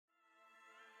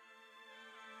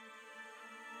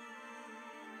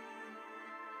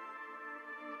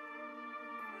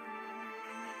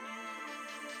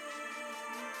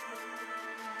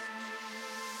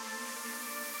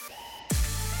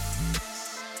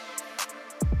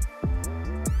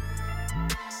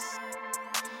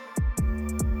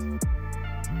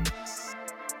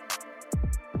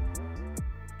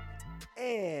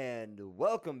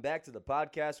Welcome back to the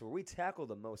podcast where we tackle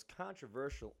the most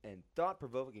controversial and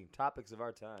thought-provoking topics of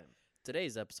our time.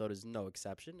 Today's episode is no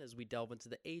exception as we delve into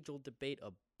the age-old debate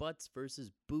of butts versus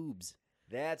boobs.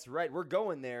 That's right, we're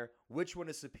going there. Which one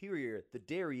is superior, the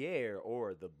derriere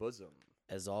or the bosom?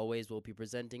 As always, we'll be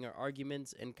presenting our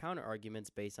arguments and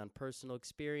counter-arguments based on personal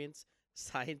experience,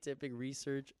 scientific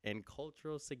research, and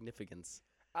cultural significance.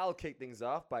 I'll kick things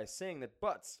off by saying that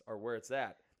butts are where it's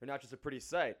at. They're not just a pretty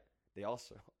sight, they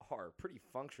also are pretty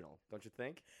functional, don't you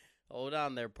think? Hold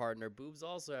on there, partner. Boobs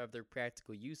also have their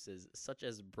practical uses, such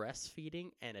as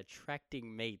breastfeeding and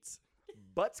attracting mates.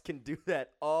 Butts can do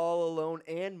that all alone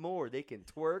and more. They can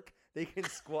twerk, they can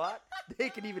squat, they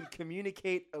can even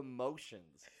communicate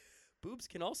emotions. Boobs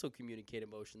can also communicate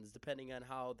emotions depending on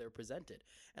how they're presented.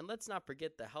 And let's not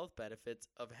forget the health benefits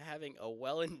of having a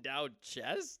well-endowed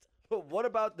chest. But what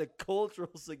about the cultural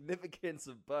significance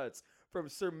of butts? From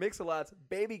Sir Mix-a-Lot's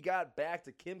Baby Got Back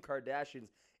to Kim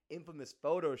Kardashian's infamous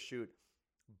photo shoot,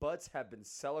 butts have been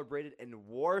celebrated and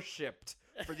worshipped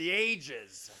for the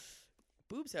ages.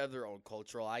 Boobs have their own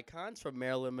cultural icons, from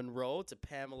Marilyn Monroe to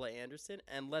Pamela Anderson,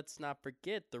 and let's not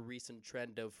forget the recent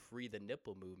trend of Free the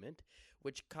Nipple movement,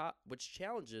 which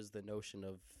challenges the notion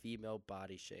of female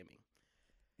body shaming.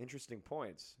 Interesting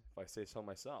points, if I say so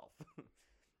myself.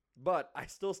 But I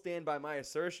still stand by my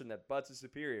assertion that butts is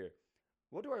superior.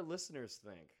 What do our listeners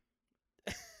think?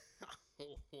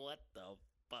 What the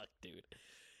fuck, dude?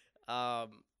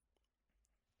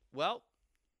 Well,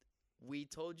 we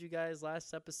told you guys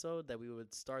last episode that we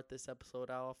would start this episode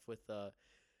off with a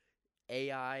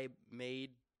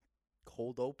AI-made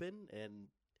cold open, and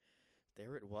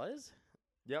there it was.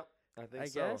 Yep, I think I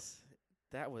so. guess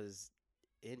that was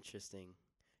interesting.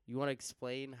 You want to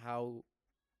explain how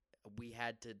we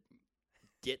had to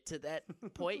get to that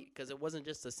point? Because it wasn't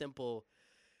just a simple,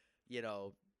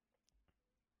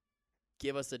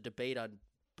 give us a debate on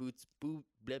boobs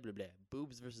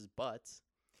versus butts.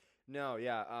 No,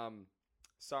 yeah.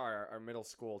 Sorry, our middle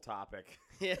school topic.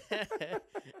 Yeah.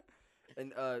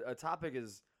 And a topic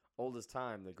as old as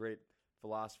time, the great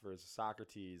philosophers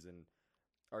Socrates and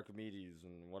Archimedes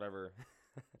and whatever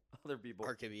other people.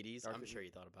 Archimedes. I'm sure you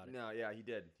thought about it. No, yeah, he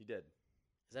did.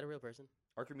 Is that a real person?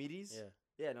 Archimedes? Yeah.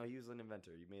 Yeah, no, he was an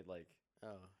inventor. You made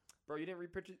Bro, you didn't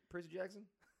read Percy Jackson?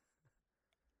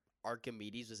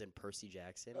 Archimedes was in Percy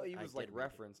Jackson? Oh, he was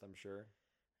referenced, I'm sure.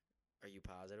 Are you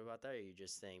positive about that, or are you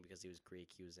just saying because he was Greek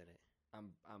he was in it?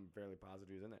 I'm fairly positive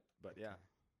he was in it, but Okay. yeah.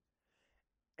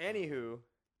 Anywho,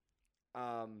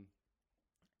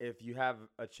 if you have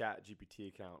a Chat GPT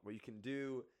account, what you can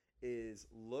do is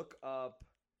look up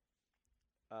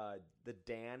the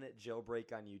Dan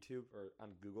jailbreak on YouTube or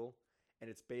on Google, and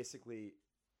it's basically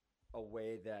a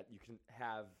way that you can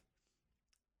have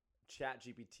Chat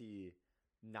GPT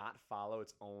not follow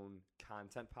its own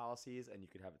content policies, and you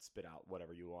could have it spit out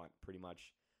whatever you want, pretty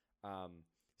much.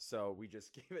 So we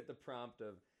just gave it the prompt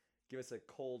of give us a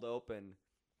cold open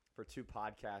for two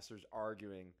podcasters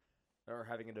arguing or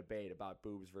having a debate about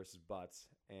boobs versus butts,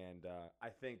 and I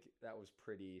think that was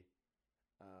pretty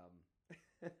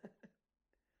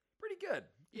pretty good.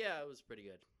 Yeah, it was pretty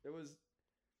good. It was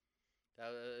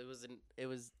It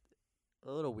was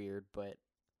a little weird, but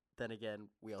then again,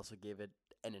 we also gave it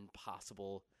an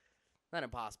not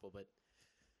impossible, but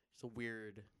just a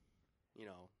weird,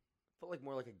 felt like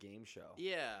more like a game show.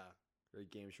 Yeah, Or a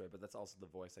game show, but that's also the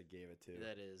voice I gave it to.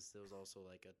 that is. There was also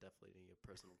definitely a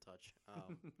personal touch.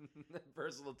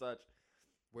 Personal touch.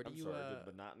 Where do I'm you? sorry, did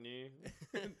monotony?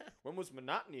 When was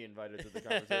monotony invited to the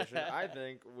conversation? I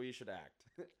think we should act.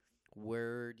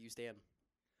 Where do you stand?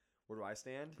 Where do I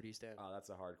stand? Where do you stand? Oh, that's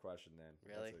a hard question, then.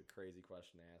 Really? That's a crazy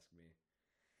question to ask me.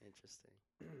 Interesting.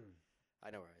 I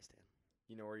know where I stand.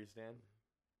 You know where you stand?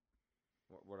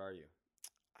 What are you?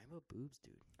 I'm a boobs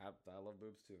dude. I love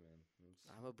boobs too, man.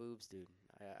 I'm a boobs dude.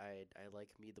 I like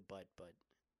me the butt, but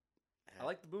I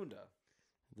like the bunda.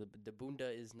 The bunda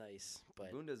is nice,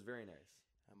 but Bunda is very nice.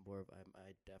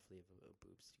 I definitely have a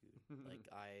boobs dude.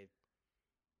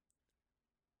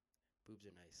 Boobs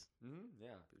are nice.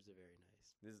 Yeah. Boobs are very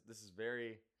nice. This is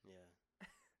very. Yeah.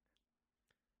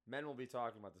 Men will be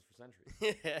talking about this for centuries.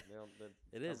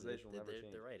 It is. Conversation will never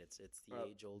change. They're right. It's the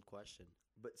age-old question.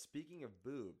 But speaking of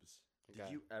boobs, Okay.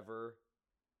 did you ever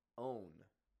own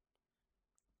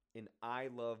an I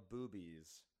Love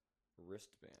Boobies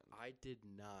wristband? I did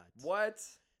not. What?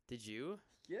 Did you?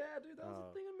 Yeah, dude, that was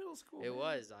a thing in middle school. It man.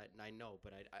 was. I know,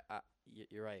 but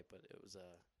you're right. But it was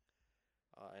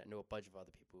I know a bunch of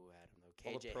other people who had them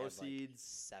though. All KJ the had proceeds.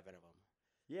 7 of them.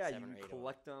 Yeah, 7 or you 8 of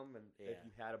collect them, and if Yeah.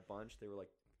 you had a bunch, they were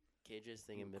like. KJ's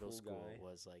thing You in middle cool school guy.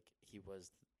 was he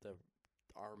was the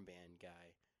armband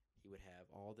guy. he would have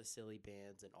all the silly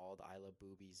bands and all the I Love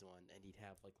Boobies on, and he'd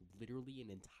have like literally an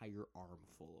entire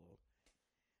armful,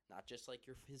 not just like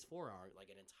his forearm, like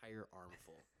an entire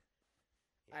armful.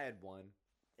 I had one.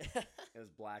 It was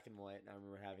black and white, and I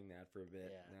remember having that for a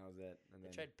bit. Yeah. And that was it. And They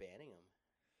then tried banning him.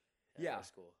 Yeah.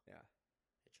 School. Yeah.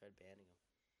 They tried banning him,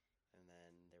 and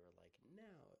then they were like,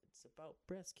 "No, it's about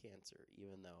breast cancer,"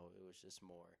 even though it was just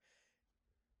more.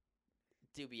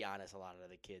 To be honest, a lot of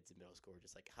the kids in middle school were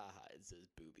just like, haha, it says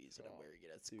boobies and I'm wearing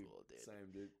it at school, dude. Same,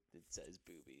 dude. It says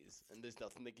boobies. And there's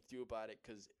nothing they can do about it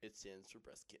because it stands for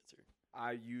breast cancer.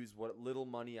 I use what little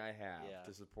money I have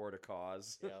to support a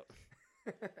cause. Yep.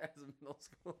 As a middle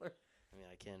schooler. I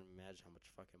mean, I can't imagine how much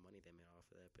fucking money they made off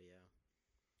of that, but yeah.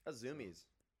 Zoomies.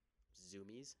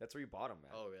 Zoomies? That's where you bought them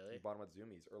at. Oh, really? You bought them at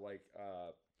Zoomies. Or like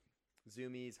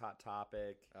Zoomies, Hot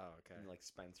Topic. Oh, okay. And like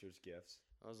Spencer's Gifts.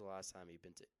 When was the last time you've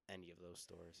been to any of those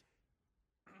stores?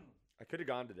 I could have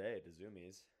gone today to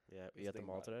Zoomies. Yeah, you at the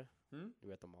mall today? Hmm?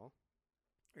 You at the mall?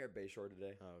 We at Bayshore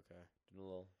today. Oh, okay. Doing a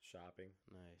little shopping.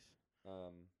 Nice.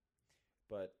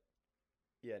 But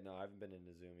yeah, no, I haven't been into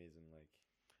Zoomies in like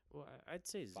Well, I'd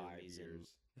say 5 Zoomies years.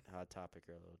 and Hot Topic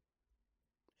are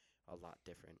a lot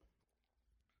different.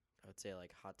 I would say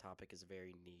like Hot Topic is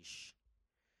very niche,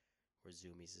 where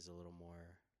Zoomies is a little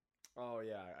more Oh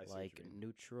yeah, I see like what you mean.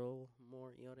 neutral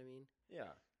more, you know what I mean?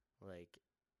 Yeah. Like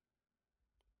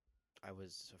I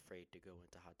was afraid to go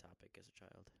into Hot Topic as a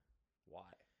child. Why?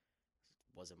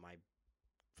 This wasn't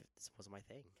my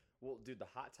thing. Well, dude, the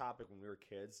Hot Topic when we were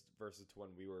kids versus to when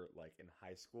we were like in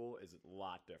high school is a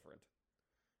lot different.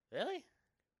 Really?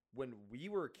 When we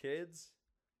were kids,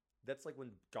 that's like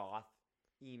when goth,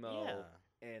 emo,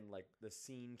 and like the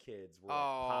scene kids were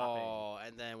popping. Oh,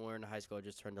 and then we're in high school, it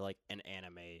just turned to like an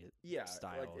anime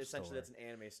style like essentially store. that's an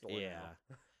anime store Yeah.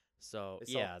 now. So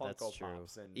They sell that's Funko true.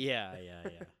 Pops and Yeah.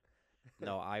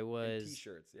 No, I and was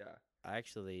T-shirts. Yeah.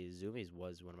 actually Zoomies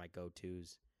was one of my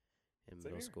go-tos in Same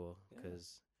middle here. school Yeah.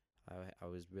 because I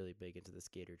was really big into the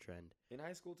skater trend. In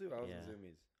high school too, I was Yeah. in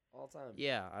Zoomies all the time.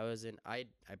 Yeah, I was in. I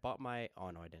bought my. Oh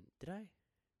no, I didn't. Did I?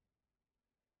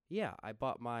 Yeah, I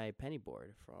bought my penny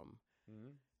board from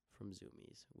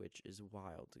Zoomies, which is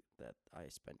wild that I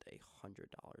spent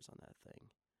 $100 on that thing.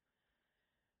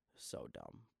 So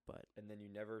dumb, but And then you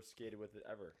never skated with it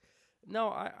ever. no,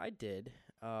 I did.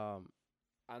 On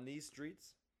these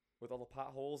streets with all the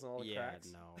potholes and all the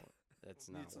cracks. No, that's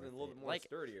You not need something a worth little it. bit more Like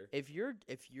sturdier. if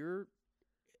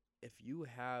you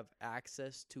have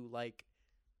access to like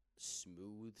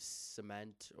smooth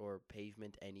cement or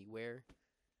pavement anywhere,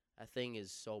 that thing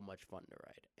is so much fun to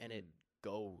ride, and it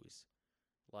goes.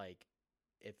 Like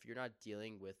if you're not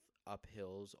dealing with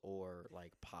uphills or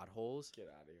like potholes, Get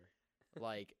out of here.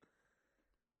 like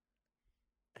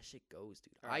that shit goes,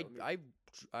 dude. All right,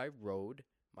 I rode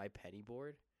my penny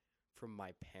board from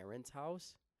my parents'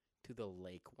 house to the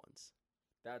lake once.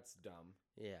 That's dumb.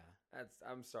 Yeah.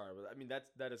 I'm sorry, but I mean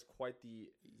that is quite the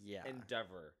Yeah.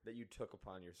 endeavor that you took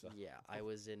upon yourself. Yeah, I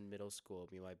was in middle school.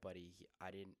 Me and my buddy,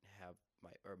 I didn't have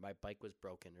my bike was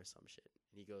broken or some shit.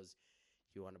 And he goes,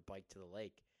 "You want to bike to the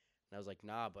lake?" And I was like,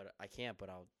 "Nah, but I can't. But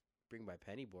I'll bring my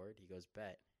penny board." He goes,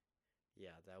 "Bet."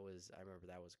 Yeah, I remember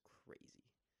that was crazy.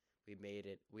 We made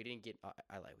it. We didn't get.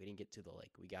 We didn't get to the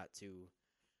lake. We got to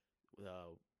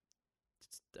the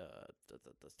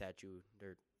statue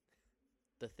or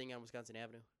the thing on Wisconsin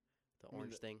Avenue, the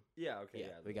orange thing. Yeah. Okay.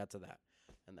 Yeah. We got to that,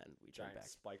 and then we turned giant back.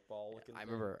 spike ball looking. I thing.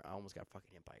 remember I almost got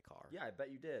fucking hit by a car. Yeah, I bet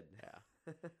you did.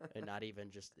 Yeah. And not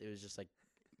even just, it was just like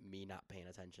me not paying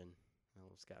attention. I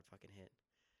almost got fucking hit.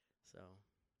 So,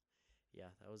 yeah,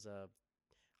 that was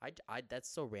that's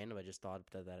so random. I just thought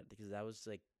of that because that was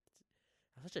like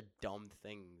such a dumb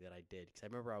thing that I did. Because I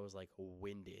remember I was like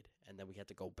winded, and then we had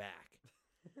to go back.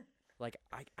 Like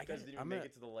Because did you make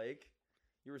it to the lake?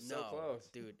 You were so close,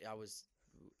 dude. That was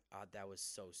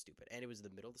so stupid, and it was the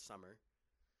middle of the summer.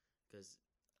 Because,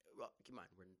 well, come on,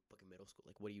 we're in fucking middle school.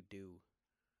 Like, what do you do?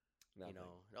 Nothing. You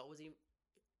know, no, it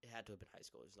had to have been high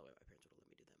school. There's no way my parents would have let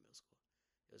me do that in middle school.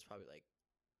 It was probably like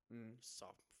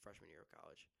freshman year of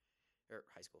college or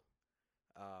high school.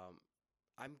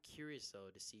 I'm curious though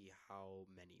to see how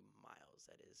many miles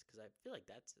that is because I feel like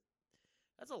that's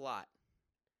a lot.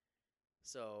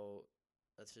 So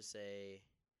let's just say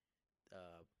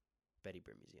Betty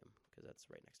Bryn Museum because that's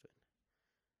right next to it.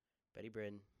 Betty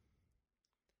Bryn.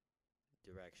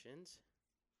 Directions.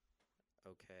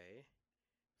 Okay.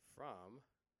 From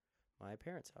my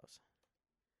parents' house.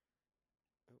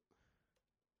 Oh.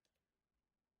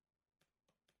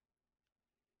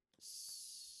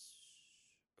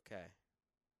 Okay.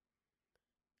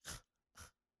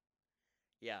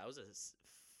 Yeah, it was a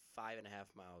 5.5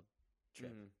 mile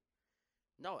trip.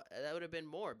 No, that would have been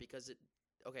more because it.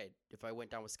 Okay, if I went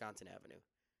down Wisconsin Avenue.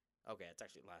 Okay, it's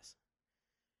actually less.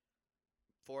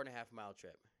 4.5 mile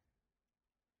trip.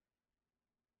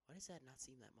 Why does that not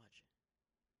seem that much?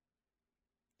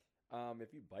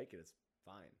 If you bike it, it's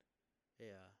fine.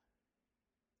 Yeah.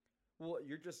 Well,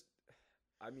 you're just.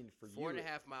 I mean, for Four you, and a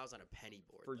half miles on a penny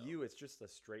board. for though. you, it's just a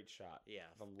straight shot. Yeah.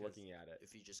 If I'm 'cause looking at it.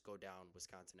 If you just go down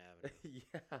Wisconsin Avenue.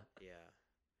 Yeah. Yeah.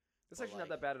 It's But, actually not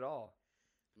that bad at all.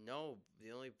 No,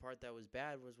 the only part that was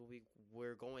bad was when we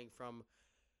were going from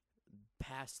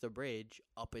past the bridge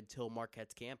up until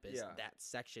Marquette's campus. Yeah. That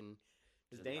section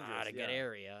It's is dangerous. not a good yeah.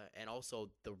 area, and also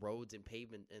the roads and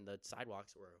pavement and the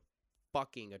sidewalks were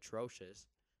fucking atrocious.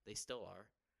 They still are.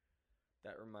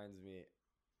 That reminds me,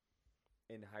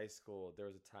 in high school, there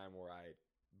was a time where I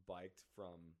biked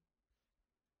from.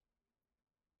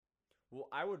 Well,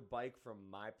 I would bike from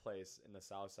my place in the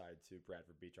South Side to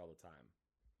Bradford Beach all the time.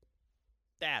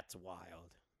 That's wild.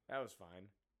 That was fine.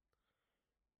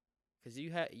 Because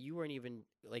you weren't even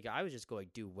like I was just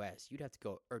going due west. You'd have to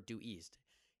go or due east.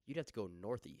 You'd have to go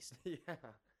northeast. Yeah.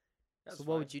 That's So fine.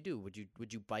 what would you do?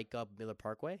 Would you bike up Miller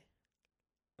Parkway?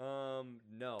 No.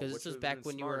 'Cause this which was would've back been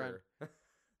when you were on-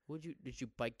 smarter. Did you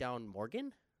bike down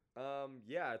Morgan?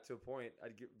 Yeah, to a point.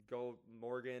 I'd go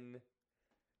Morgan.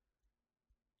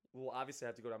 Well, obviously I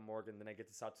have to go down Morgan, then I get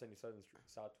to South 27th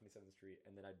Street,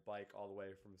 and then I'd bike all the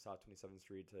way from South 27th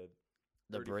Street to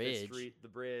The 35th bridge. Street, the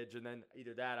bridge, and then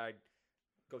either that I'd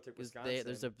go take 'Cause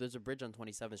Wisconsin. there's a bridge on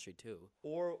 27th Street too.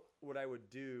 Or what I would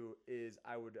do is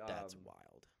I would That's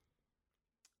wild.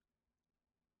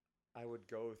 I would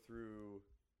go through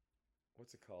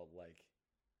what's it called, like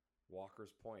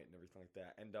Walker's Point and everything like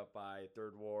that. End up by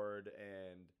Third Ward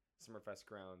and Summerfest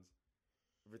grounds,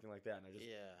 everything like that, and I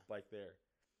just bike there.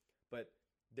 But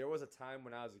there was a time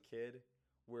when I was a kid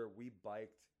where we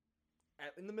biked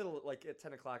in the middle, like at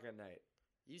 10 o'clock at night.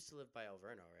 You used to live by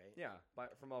Alverno, right? Yeah,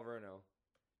 from Alverno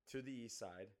to the east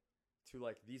side to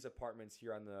like these apartments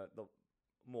here on the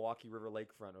Milwaukee River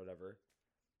Lakefront or whatever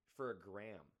for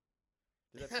 $1.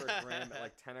 Did that for $1 at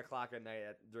like 10 o'clock at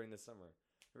night during the summer.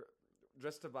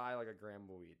 Just to buy like $1 of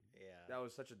weed. Yeah. That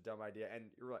was such a dumb idea.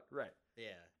 And you're right.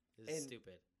 Yeah. It was And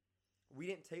stupid. We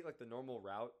didn't take like the normal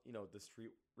route, the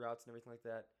street routes and everything like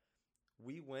that.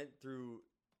 We went through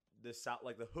the south,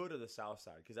 like the hood of the South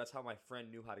Side, because that's how my friend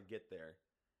knew how to get there.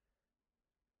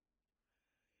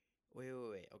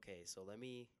 Wait. Okay, so let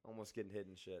me. Almost getting hit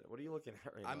and shit. What are you looking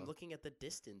at right now? I'm looking at the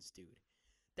distance, dude.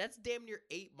 That's damn near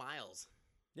 8 miles.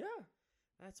 Yeah.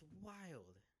 That's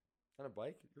wild. On a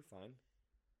bike, you're fine.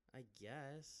 I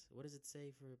guess. What does it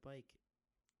say for a bike?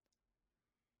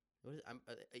 What is?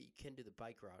 You can do the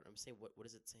bike route. I'm saying what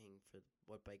is it saying for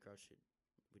what bike route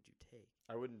would you take?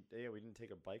 I wouldn't. Yeah, we didn't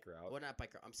take a bike route. Well, not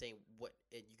bike route. I'm saying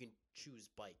you can choose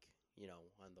bike.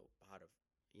 On the how to.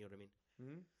 You know what I mean?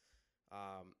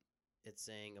 Mm-hmm. It's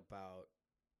saying about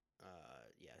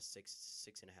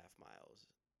 6.5 miles.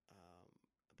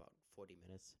 About 40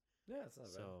 minutes. Yeah, it's not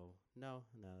bad. So no,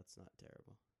 it's not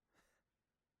terrible.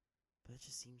 But it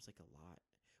just seems like a lot.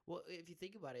 Well, if you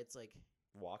think about it, it's like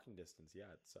walking distance.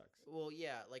 Yeah, it sucks. well,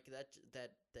 yeah, like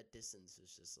that distance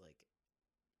is just like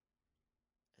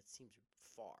it seems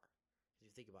far. If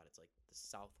you think about it, it's like the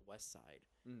southwest side,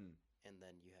 and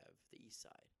then you have the east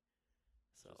side.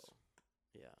 So,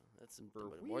 yeah, that's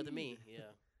more than me.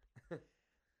 Yeah,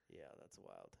 yeah, that's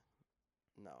wild.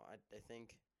 No, I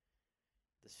think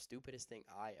the stupidest thing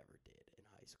I ever did in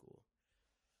high school.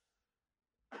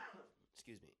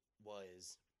 Excuse me.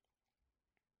 Was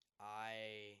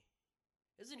it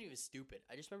wasn't even stupid.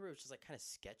 I just remember it was just like kind of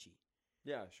sketchy.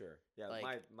 Yeah, sure. Yeah, like,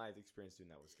 my experience doing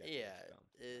that was sketchy. Yeah,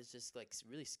 it was just like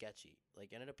really sketchy.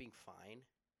 Like ended up being fine.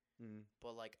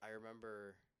 But like I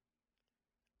remember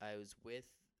I was with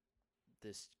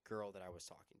this girl that I was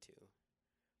talking to.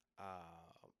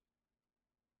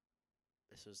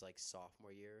 This was like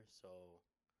sophomore year, so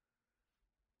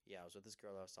yeah, I was with this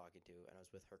girl I was talking to, and I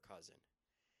was with her cousin.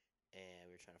 And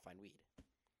we were trying to find weed,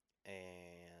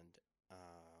 and her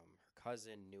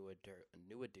cousin knew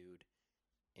a dude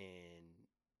in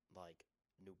like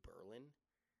New Berlin,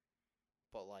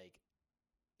 but like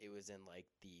it was in like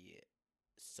the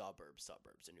suburbs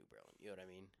of New Berlin. You know what I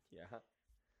mean? Yeah.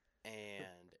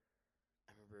 And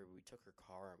I remember we took her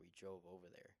car and we drove over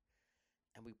there,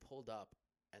 and we pulled up,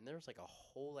 and there was like a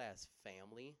whole ass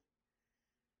family,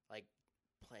 like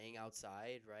playing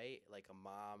outside, right? Like a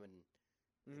mom and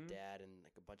a dad and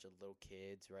like a bunch of little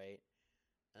kids, right?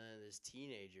 And then this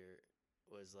teenager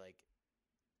was like,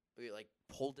 we like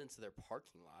pulled into their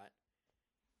parking lot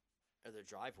or their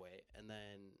driveway, and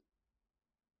then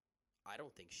I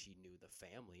don't think she knew the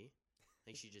family. I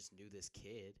think she just knew this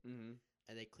kid.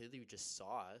 and they clearly just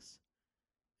saw us.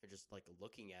 They're just like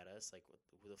looking at us, like,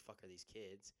 who the fuck are these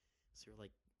kids? So we're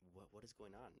like, what is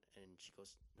going on? And she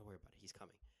goes, don't worry about it, he's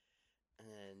coming. And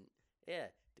then, yeah,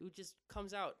 dude just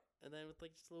comes out, and then with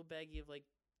like just a little baggie of like,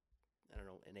 I don't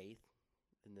know, an eighth,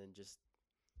 and then just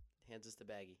hands us the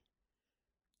baggie.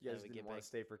 You guys didn't want to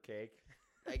stay for cake?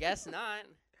 I guess not.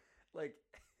 Like,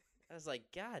 I was like,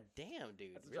 God damn,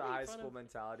 dude. That's really a high school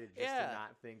mentality just to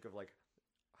not think of, like,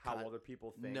 how other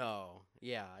people think. No.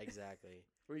 Yeah, exactly.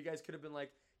 Where you guys could have been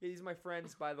like, yeah, these are my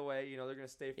friends, by the way. You know, they're going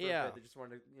to stay for a bit. They just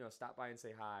wanted to, you know, stop by and say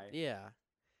hi. Yeah.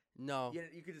 No. Yeah,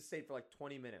 you could just stay for like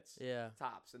 20 minutes. Yeah.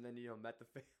 Tops. And then, you know, met the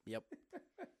family. Yep.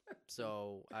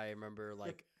 So I remember,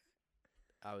 like,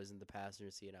 I was in the passenger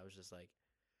seat, and I was just like,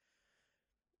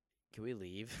 can we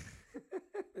leave?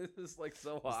 This is like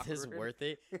so awkward. Is this worth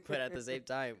it? But at the same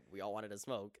time, we all wanted to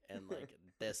smoke, and like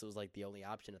this was like the only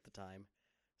option at the time.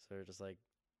 So we're just like,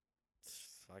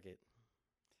 fuck it.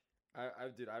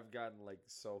 I've gotten like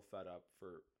so fed up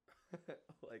for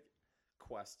like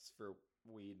quests for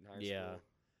weed in high school.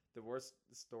 The worst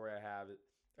story I have,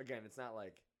 again, it's not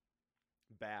like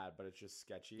bad, but it's just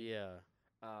sketchy. Yeah.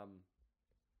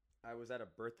 I was at a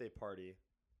birthday party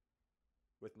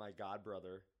with my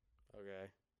godbrother.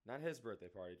 Okay. Not his birthday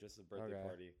party, just a birthday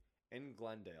party in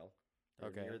Glendale.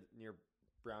 Okay. Near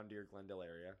Brown Deer, Glendale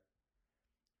area.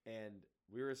 And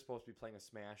we were supposed to be playing a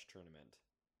Smash tournament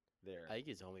there. I think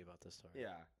you told me about this story.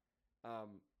 Yeah.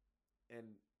 And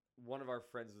one of our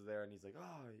friends was there, and he's like,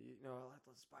 oh, you know,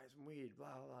 let's buy some weed, blah,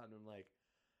 blah. And I'm like,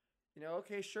 you know,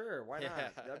 okay, sure. Why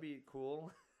not? That'd be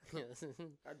cool.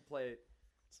 I'd play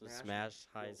Smash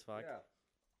high as fuck. Yeah.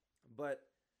 But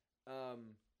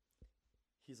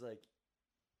he's like,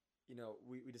 you know,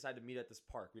 we decided to meet at this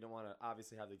park. We don't want to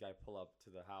obviously have the guy pull up to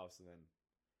the house and then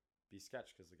be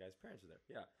sketched because the guy's parents are there.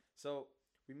 Yeah. So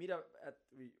we meet up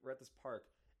we're at this park,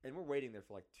 and we're waiting there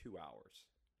for like 2 hours.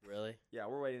 Really? Yeah,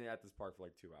 we're waiting at this park for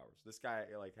like 2 hours. This guy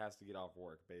like has to get off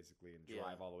work basically and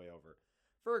drive all the way over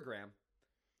for a gram.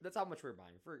 That's how much we were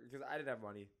buying because I didn't have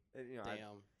money. And, you know,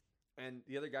 damn. And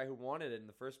the other guy who wanted it in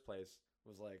the first place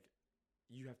was like,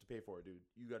 you have to pay for it, dude.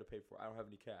 You got to pay for it. I don't have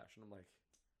any cash. And I'm like,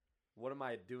 what am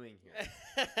I doing here?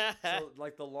 So,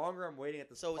 like, the longer I'm waiting at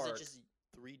this park... So, was it just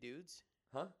 3 dudes?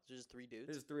 Huh? So just 3 dudes?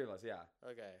 There's 3 of us, yeah.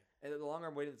 Okay. And the longer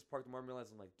I'm waiting at this park, the more I realize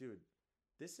I'm like, dude,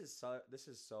 this is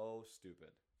so stupid.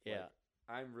 Yeah. Like,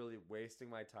 I'm really wasting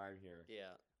my time here.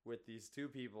 Yeah. With these 2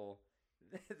 people...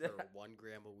 for 1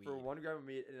 gram of weed. For 1 gram of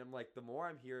weed. And I'm like, the more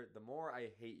I'm here, the more I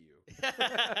hate you.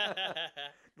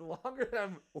 The longer that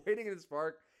I'm waiting in this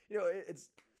park, you know,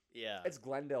 it's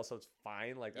Glendale, so it's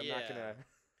fine. Like, I'm not going to...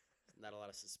 Not a lot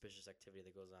of suspicious activity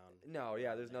that goes on. No,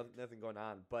 yeah, there's nothing going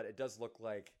on. But it does look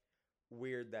like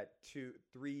weird that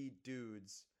 3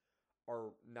 dudes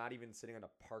are not even sitting on a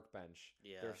park bench.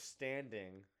 Yeah. They're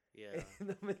standing in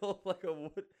the middle of like in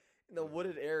the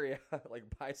wooded area, like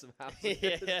by some houses.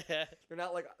 Yeah. They're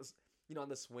not like, you know, on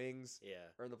the swings. Yeah.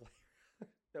 Or in the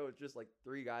no, it's just like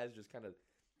 3 guys just kind of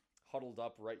huddled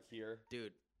up right here.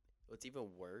 Dude, what's even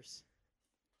worse?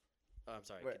 Oh, I'm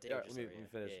sorry. Wait, let me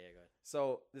finish. Yeah, go ahead.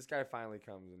 So this guy finally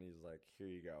comes and he's like, "Here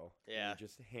you go." Yeah. And he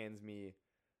just hands me.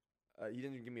 He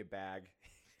didn't even give me a bag.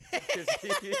 It's a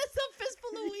fistful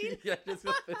of weed. Yeah, just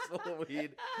a fistful of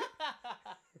weed.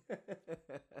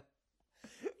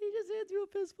 He just hands you a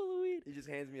fistful of weed. He just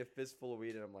hands me a fistful of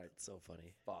weed, and I'm like, "It's so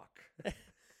funny." Fuck.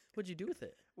 What'd you do with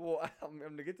it? Well, I'm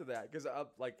gonna get to that because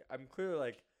I'm clearly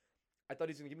like, I thought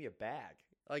he was gonna give me a bag.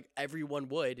 Like everyone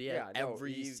would, yeah. No,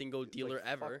 every single dealer like,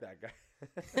 ever. Fuck that guy.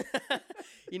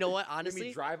 You know what? Honestly, make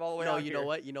me drive all the way. No, out you here. know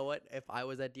what? You know what? If I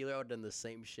was that dealer, I would have done the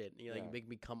same shit. You Yeah. make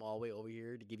me come all the way over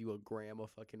here to give you a gram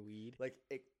of fucking weed. Like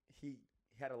he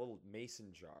had a little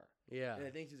mason jar. Yeah. And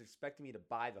I think he was expecting me to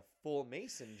buy the full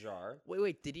mason jar.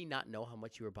 Wait. Did he not know how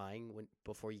much you were buying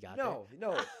before you got there?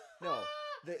 No.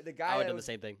 The guy I would have done the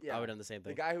same thing. Yeah, I would have done the same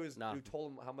thing. The guy who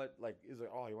told him how much, like, he was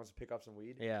like, oh, he wants to pick up some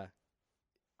weed. Yeah.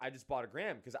 I just bought a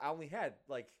gram because I only had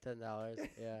like $10.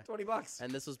 Yeah. $20.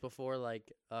 And this was before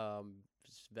like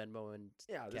Venmo and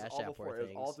this Cash all App before. were It was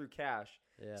things. all through cash.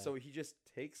 Yeah. So he just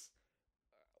takes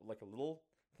like a little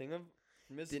thing of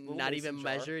from his Did little not mason even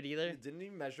jar. measure it either. He didn't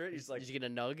even measure it. He's like, did you get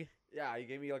a nug? yeah, he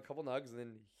gave me like a couple nugs and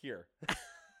then here.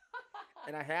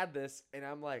 And I had this and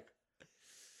I'm like,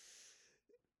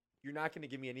 you're not going to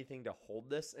give me anything to hold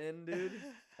this in, dude?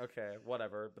 Okay,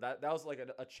 whatever. But that was like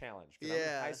a challenge. Because I'm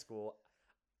in high school.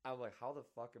 I'm like, how the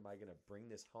fuck am I going to bring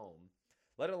this home?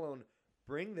 Let alone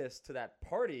bring this to that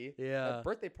party. Yeah. That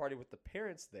birthday party with the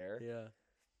parents there. Yeah.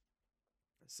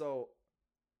 So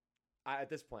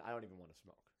at this point, I don't even want to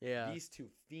smoke. Yeah. These 2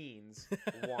 fiends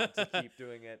want to keep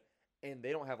doing it. And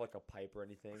they don't have like a pipe or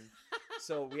anything.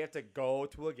 So we have to go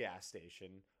to a gas station,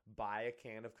 buy a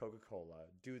can of Coca-Cola,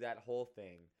 do that whole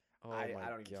thing. Oh I my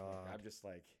don't even smoke. God. I'm just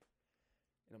like,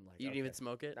 and I'm like, You didn't even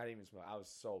smoke it? I didn't even smoke. I was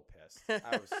so pissed.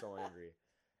 I was so angry.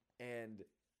 And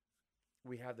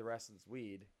we have the rest of this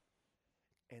weed,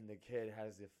 and the kid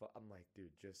has I'm like, dude,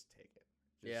 just take it.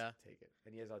 Just take it.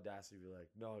 And he has audacity to be like,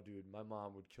 no, dude, my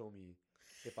mom would kill me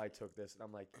if I took this. And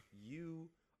I'm like,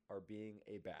 you are being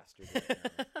a bastard right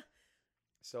now.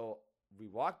 So we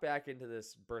walk back into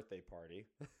this birthday party.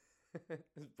 The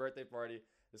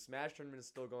Smash tournament is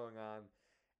still going on.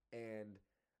 And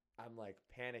I'm like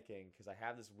panicking because I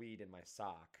have this weed in my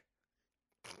sock.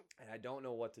 And I don't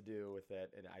know what to do with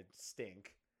it. And I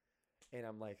stink. And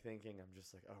I'm like thinking, I'm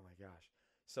just like, oh my gosh.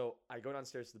 So I go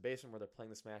downstairs to the basement where they're playing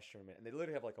the Smash tournament. And they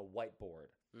literally have like a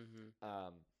whiteboard.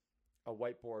 A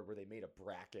whiteboard where they made a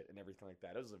bracket and everything like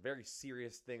that. It was a very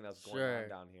serious thing that was going on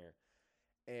down here.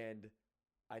 And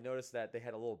I noticed that they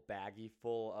had a little baggie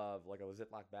full of, like a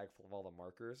Ziploc bag full of all the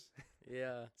markers.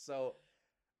 Yeah. So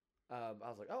I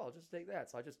was like, oh, I'll just take that.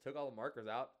 So I just took all the markers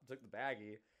out, took the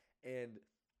baggie. And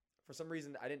for some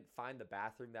reason, I didn't find the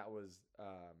bathroom that was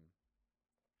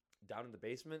down in the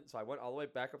basement. So I went all the way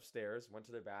back upstairs, went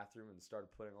to their bathroom, and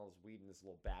started putting all this weed in this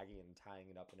little baggie and tying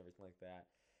it up and everything like that.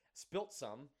 Spilt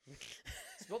some in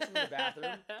the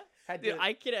bathroom. Dude,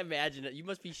 I can imagine it. You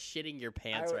must be shitting your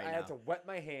pants right now. I had to wet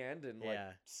my hand and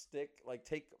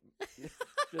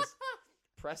just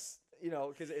press,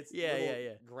 because it's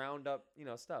ground up,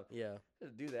 stuff. Yeah. To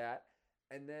do that,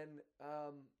 and then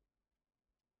I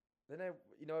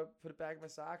put it back in my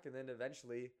sock, and then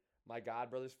eventually my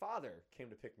godbrother's father came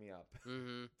to pick me up,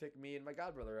 pick me and my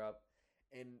godbrother up,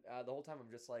 and the whole time I'm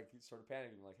just like sort of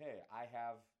panicking, like, hey, I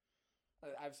have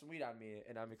some weed on me,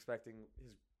 and I'm expecting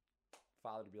his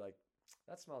father to be like,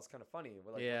 that smells kind of funny.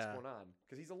 We're like, what's going on?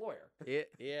 Because he's a lawyer.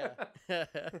 Yeah.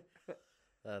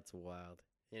 That's wild.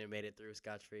 And it made it through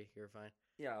scotch-free. You were fine?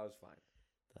 Yeah, I was fine.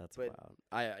 That's wild.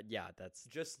 That's...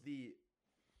 Just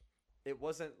it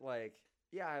wasn't like,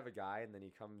 yeah, I have a guy, and then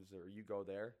he comes, or you go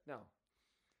there. No.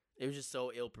 It was just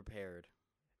so ill-prepared.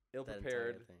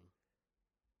 Ill-prepared.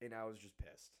 And I was just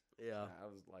pissed. Yeah. I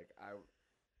was like,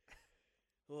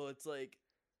 Well, it's like,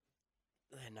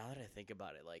 now that I think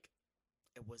about it, like,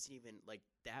 it wasn't even, like,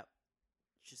 that,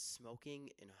 just smoking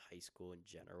in high school in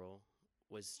general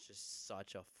was just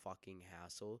such a fucking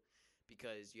hassle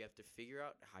because you have to figure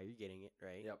out how you're getting it,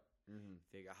 right? Yep.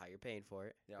 Figure out how you're paying for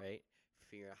it, right?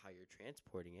 Figure out how you're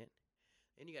transporting it.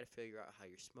 And you got to figure out how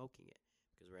you're smoking it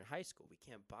because we're in high school. We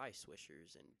can't buy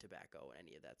swishers and tobacco and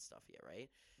any of that stuff yet, right?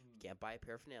 You can't buy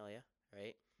paraphernalia.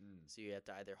 Right? So you have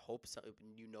to either hope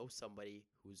somebody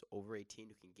who's over 18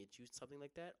 who can get you something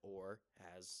like that or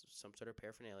has some sort of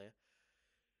paraphernalia.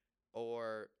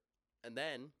 And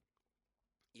then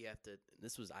you have to,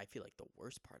 I feel like the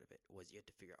worst part of it was you have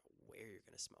to figure out where you're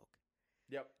going to smoke.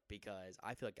 Yep. Because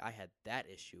I feel like I had that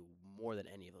issue more than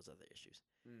any of those other issues.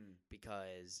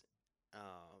 Because,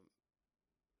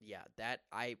 that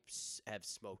I have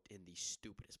smoked in the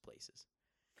stupidest places.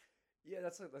 Yeah,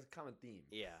 that's a common theme.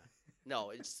 Yeah.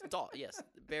 No, it's all, yes,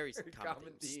 very common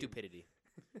theme. Theme. Stupidity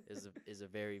is a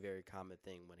very, very common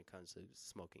thing when it comes to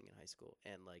smoking in high school.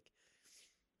 And, like,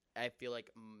 I feel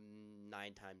like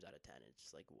 9 times out of 10, it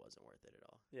just, like, wasn't worth it at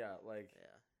all. Yeah,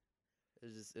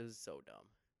 it was so dumb.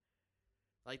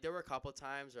 Like, there were a couple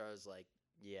times where I was like,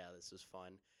 yeah, this was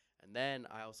fun. And then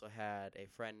I also had a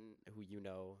friend who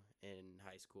in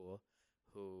high school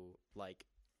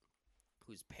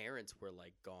whose parents were,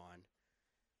 like, gone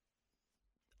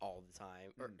all the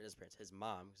time. Or his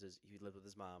mom, because he lived with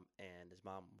his mom, and his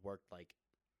mom worked, like,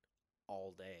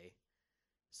 all day.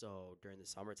 So during the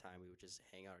summertime, we would just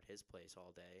hang out at his place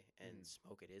all day and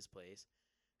smoke at his place.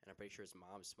 And I'm pretty sure his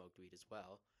mom smoked weed as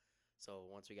well. So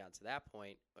once we got to that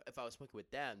point, if I was smoking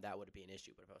with them, that would be an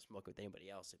issue. But if I was smoking with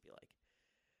anybody else, it'd be like,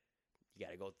 you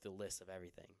got to go through the list of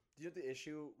everything. Do you know what the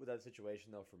issue with that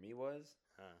situation, though, for me was?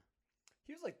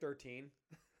 He was like 13.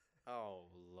 Oh,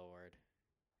 Lord.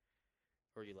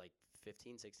 Were you like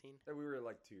 15, 16? We were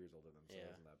like 2 years older than him, so it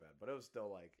wasn't that bad. But it was still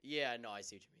like... Yeah, no, I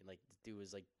see what you mean. Like, the dude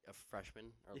was like a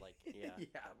freshman or like, yeah.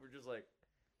 Yeah, we're just like,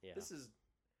 this is...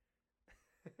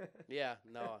 Yeah,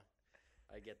 no,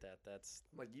 I get that. That's...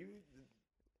 Like, you...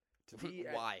 To be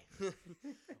Why?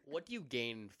 What do you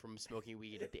gain from smoking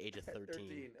weed at the age of 13?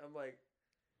 13. I'm like,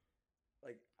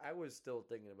 I was still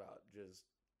thinking about just,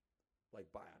 like,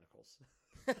 bionicles.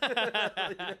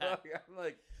 I'm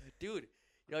like... Dude,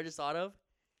 you know what I just thought of?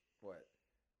 What?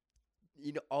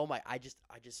 Oh my, I just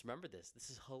remember this. This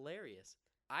is hilarious.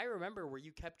 I remember where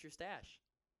you kept your stash.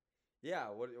 Yeah,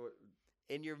 what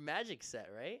in your magic set,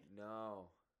 right? No.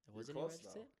 It wasn't your magic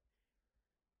set?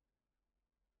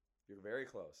 You're very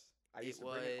close. I used It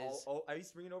to bring it was- I used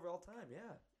to bring it over all the time.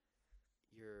 Yeah.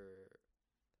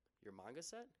 Your manga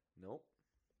set? Nope.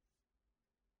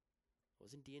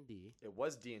 Wasn't D&D. It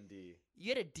was D&D. You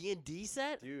had a D&D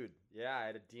set? Dude, yeah, I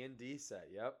had a D&D set.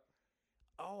 Yep.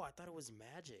 Oh, I thought it was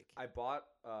Magic. I bought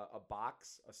a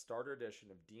box, a starter edition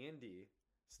of D&D,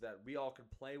 so that we all could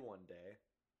play one day,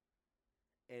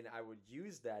 and I would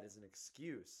use that as an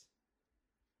excuse.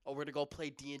 Oh, we're gonna go play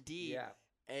D&D. Yeah.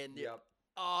 And Yep.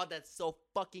 oh, that's so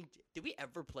fucking. Did we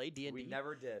ever play D&D? We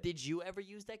never did. Did you ever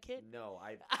use that kit? No,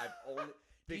 I've only.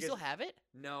 Do you still have it?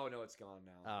 No, it's gone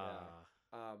now.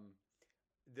 Ah.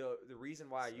 Yeah. The reason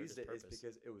why I Served used its it is purpose.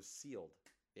 because it was sealed.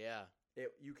 Yeah.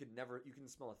 You couldn't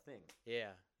smell a thing.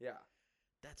 Yeah. Yeah.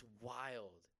 That's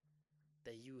wild.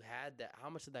 That you had that. How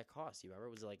much did that cost? You remember?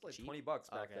 Was it like It was cheap? like $20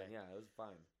 back Okay. then. Yeah, it was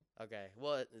fine. Okay.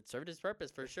 Well, it served its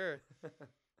purpose for sure.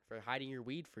 For hiding your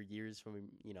weed for years from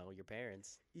your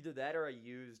parents. Either that or I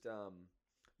used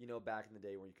back in the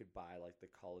day when you could buy like the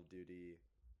Call of Duty.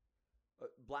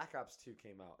 Black Ops 2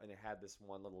 came out and it had this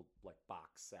one little like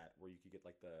box set where you could get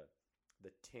like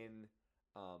the tin.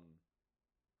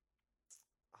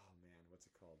 Oh man, what's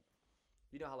it called?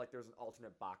 You know how like there's an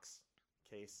alternate box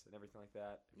case and everything like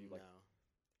that.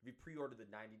 If you pre-ordered the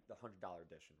 $100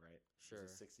 edition, right? Sure.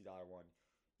 It's a $60 one.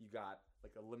 You got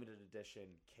like a limited edition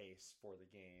case for the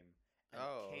game. And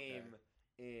Oh, it came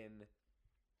in.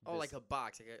 Oh, like a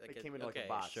box. It came in like a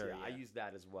box. Sure. Yeah, I used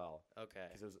that as well Okay.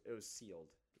 because it was sealed.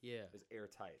 Yeah. It was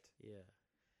airtight. Yeah.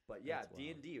 But yeah, That's wild.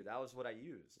 D&D. That was what I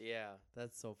used. Yeah.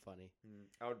 That's so funny.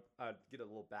 I'd get a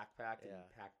little backpack and Yeah.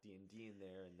 pack D&D in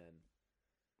there, and then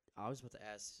I was about to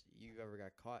ask you ever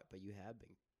got caught, but you have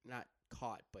been not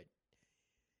caught, but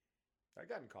I've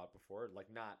gotten caught before. Like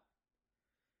not.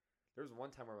 There was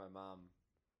one time where my mom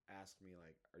asked me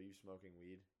like, "Are you smoking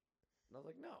weed?" And I was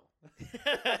like, "No,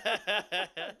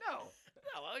 no."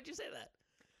 No, why would you say that?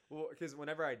 Well, because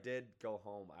whenever I did go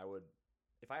home,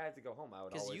 if I had to go home, I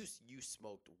would Because always. you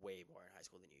smoked way more in high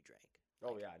school than you drank.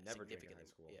 Oh Like, yeah, I never drank in high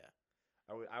significantly-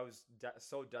 school. Yeah. I was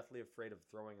so deathly afraid of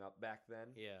throwing up back then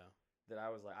Yeah. that I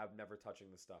was like, I'm never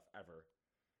touching this stuff ever.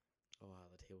 Oh wow,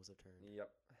 the tables have turned.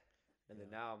 Yep. And then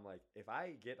Yeah. now I'm like, if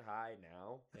I get high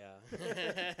now, Yeah.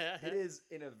 it is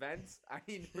an event. I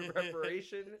need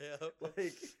preparation. Yep.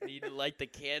 Like Need to light the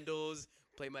candles,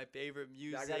 play my favorite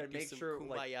music. gotta do make some sure,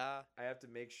 like, kumbaya. I have to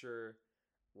make sure,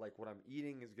 like what I'm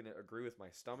eating is gonna agree with my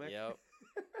stomach. Yep.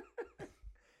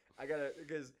 I gotta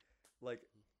because, like,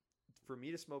 for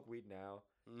me to smoke weed now,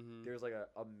 Mm-hmm. there's like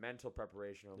a mental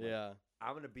preparation. I'm like, Yeah.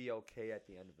 I'm gonna be okay at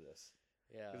the end of this.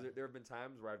 Yeah. Because there have been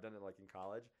times where I've done it like in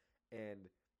college, and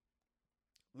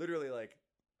literally like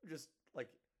just like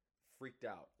freaked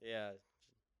out. Yeah.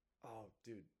 Oh,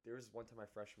 dude, there was one time my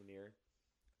freshman year.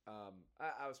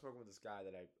 I was smoking with this guy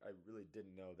that I really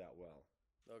didn't know that well,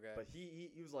 Okay. but he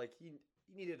was like he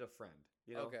needed a friend,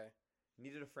 you know. Okay. He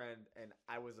needed a friend, and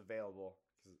I was available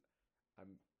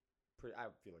because I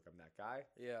feel like I'm that guy.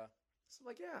 Yeah. So I'm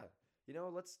like, yeah,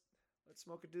 let's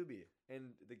smoke a doobie.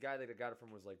 And the guy that I got it from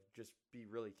was like, just be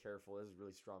really careful. This is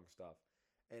really strong stuff.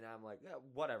 And I'm like, yeah,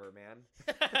 whatever, man.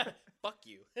 Fuck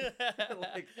you.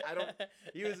 Like, I don't-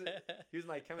 he was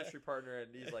my chemistry partner,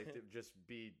 and he's like, just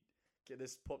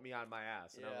this put me on my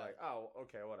ass. And I'm Yeah. like, oh,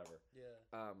 okay, whatever.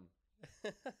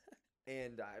 Yeah.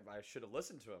 And I should have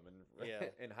listened to him Yeah.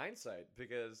 in hindsight,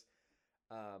 because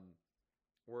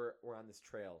we're on this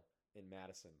trail in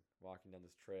Madison, walking down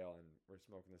this trail, and we're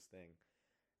smoking this thing.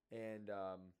 And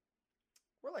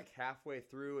we're like halfway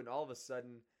through, and all of a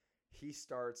sudden he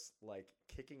starts like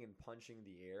kicking and punching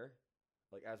the air,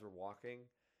 like as we're walking.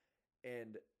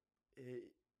 And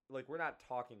like we're not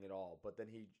talking at all, but then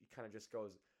he kind of just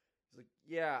goes, he's like,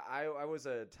 yeah, I was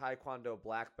a Taekwondo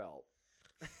black belt.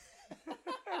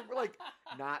 We're like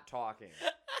not talking.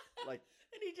 Like,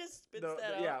 and he just spits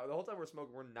that out. yeah, the whole time we're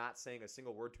smoking, we're not saying a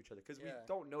single word to each other because we Yeah.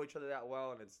 don't know each other that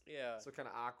well, and it's Yeah. so kind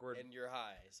of awkward. And you're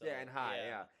high. So, yeah, and high,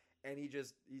 yeah. And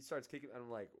he starts kicking, and I'm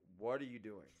like, what are you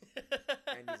doing?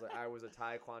 And he's like, I was a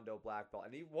Taekwondo black belt,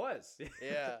 and he was.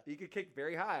 Yeah. He could kick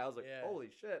very high. I was like, Yeah. holy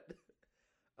shit.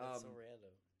 That's so random.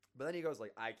 But then he goes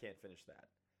like, I can't finish that.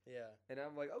 Yeah. And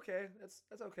I'm like, okay, that's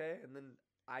okay. And then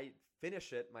I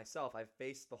finish it myself. I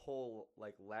face the whole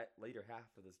like later half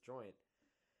of this joint,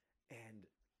 and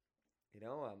I'm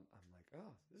like,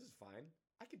 oh, this is fine.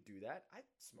 I could do that. I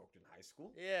smoked in high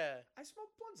school. Yeah. I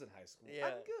smoked blunts in high school. Yeah.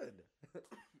 I'm good.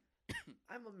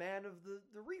 I'm a man of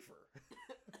the reefer.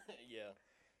 Yeah.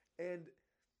 And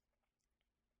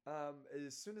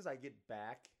as soon as I get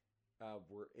back,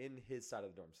 we're in his side of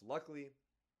the dorm. So luckily,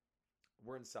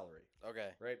 we're in Celery, Okay.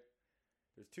 right?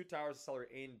 There's two towers, Celery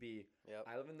A and B. Yep.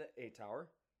 I live in the A tower.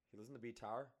 He lives in the B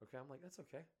tower. Okay, I'm like, that's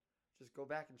okay. Just go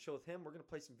back and chill with him. We're gonna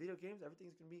play some video games.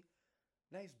 Everything's gonna be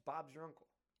nice. Bob's your uncle.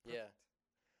 Perfect.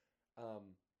 Yeah.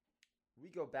 We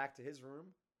go back to his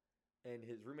room, and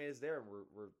his roommate is there, and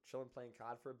we're chilling, playing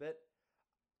COD for a bit.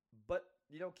 But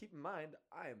keep in mind,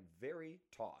 I am very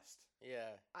tossed.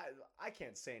 Yeah. I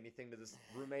can't say anything to this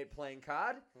roommate playing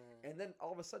COD, and then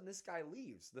all of a sudden this guy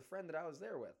leaves. The friend that I was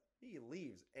there with, he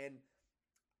leaves, and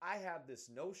I have this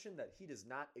notion that he does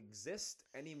not exist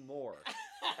anymore.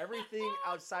 Everything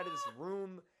outside of this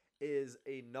room is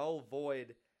a null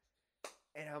void,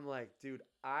 and I'm like, dude,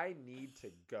 I need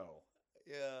to go.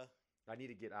 Yeah. I need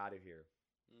to get out of here.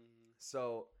 Mm-hmm.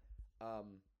 So,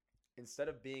 instead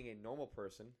of being a normal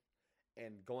person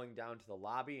and going down to the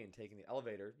lobby and taking the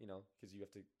elevator, because you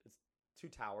have to, it's 2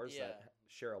 towers that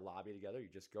share a lobby together. You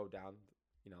just go down,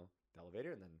 the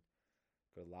elevator and then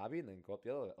go to the lobby and then go up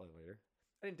the other elevator.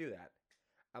 I didn't do that.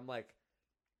 I'm like,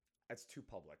 that's too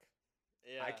public.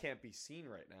 Yeah. I can't be seen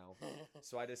right now.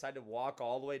 So I decided to walk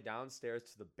all the way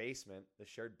downstairs to the basement, the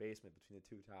shared basement between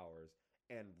the 2 towers,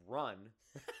 and run.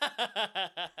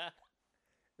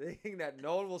 Thinking that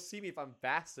no one will see me if I'm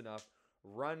fast enough.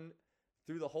 Run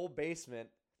through the whole basement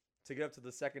to get up to the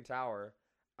 2nd tower.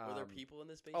 Were there people in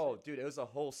this basement? Oh, dude, it was a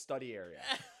whole study area.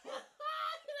 Did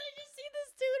I just see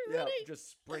this dude running? Yeah,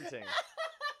 just sprinting.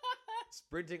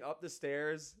 Sprinting up the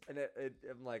stairs. And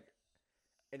I'm like,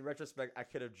 in retrospect, I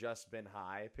could have just been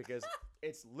high because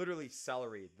it's literally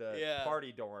Celery, the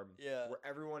party dorm, where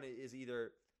everyone is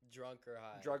either drunk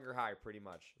or high, pretty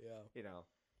much. Yeah.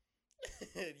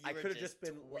 I could have just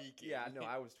been tweaking. Yeah, no,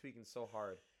 I was tweaking so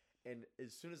hard. And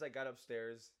as soon as I got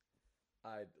upstairs,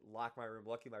 I locked my room.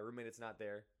 Lucky my roommate is not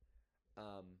there.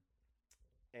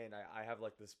 And I have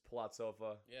like this pull-out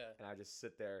sofa. Yeah. And I just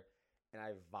sit there and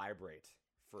I vibrate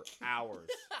for hours.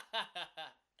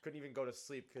 Couldn't even go to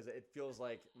sleep because it feels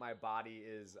like my body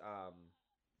is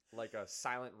like a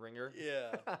silent ringer.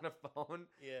 Yeah. On a phone.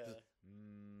 Yeah.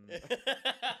 Just,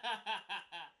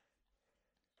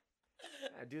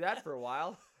 I do that for a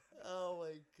while. Oh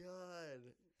my god,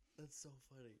 that's so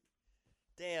funny.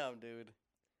 Damn, dude,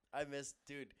 I missed,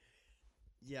 dude.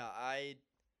 Yeah,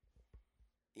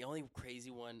 the only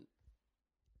crazy one.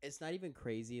 It's not even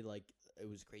crazy. Like it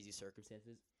was crazy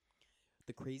circumstances.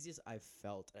 The craziest I've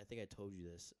felt, and I think I told you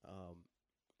this.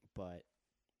 But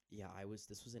yeah,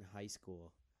 this was in high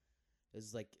school. This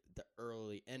is like the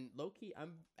early and low key.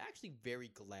 I'm actually very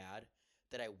glad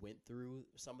that I went through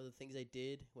some of the things I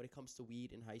did when it comes to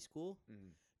weed in high school,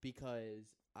 because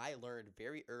I learned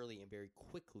very early and very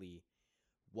quickly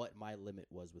what my limit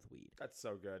was with weed. That's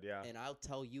so good, yeah. And I'll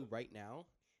tell you right now,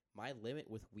 my limit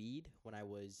with weed when I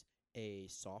was a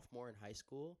sophomore in high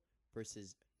school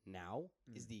versus now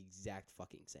is the exact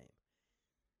fucking same.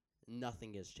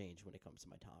 Nothing has changed when it comes to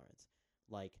my tolerance.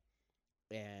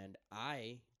 And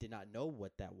I did not know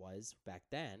what that was back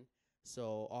then.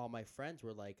 So all my friends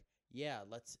were like, yeah,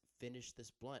 let's finish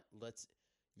this blunt.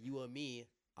 You and me,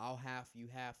 I'll half, you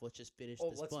half. Let's just finish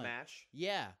this blunt. Let's match?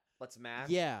 Yeah. Let's match?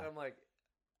 Yeah. And I'm like,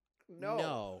 no.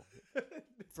 No.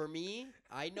 For me,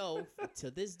 I know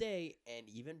to this day, and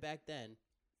even back then,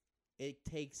 it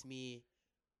takes me,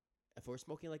 if we're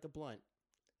smoking like a blunt,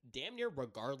 damn near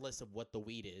regardless of what the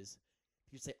weed is,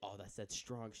 you say, oh, that's that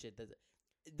strong shit.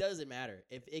 It doesn't matter.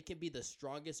 If it can be the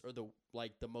strongest or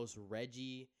the most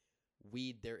Reggie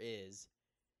weed there is,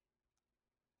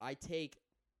 I take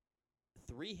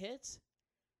 3 hits,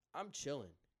 I'm chilling.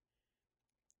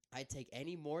 I take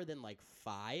any more than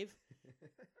 5,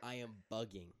 I am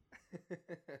bugging.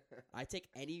 I take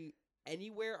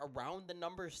anywhere around the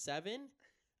number 7,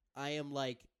 I am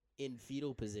in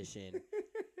fetal position,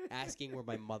 asking where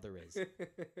my mother is.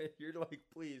 You're like,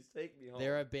 please take me home.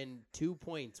 There have been 2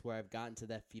 points where I've gotten to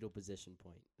that fetal position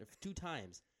point. 2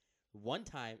 times. One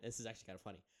time, this is actually kind of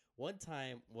funny. One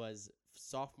time was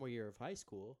sophomore year of high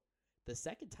school. The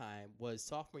second time was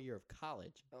sophomore year of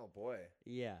college. Oh, boy.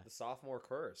 Yeah. The sophomore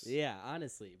curse. Yeah,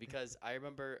 honestly. Because I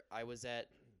remember I was at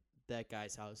that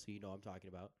guy's house who you know I'm talking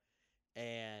about.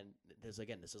 And this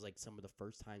was some of the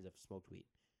first times I've smoked weed.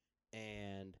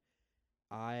 And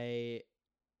I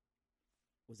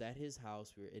was at his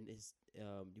house. We were in his, do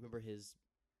you remember his,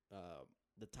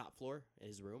 the top floor in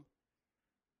his room?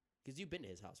 Because you've been to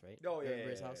his house, right? Oh, yeah.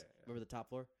 Remember his house? Yeah. Remember the top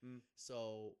floor? Mm.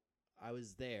 So I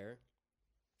was there,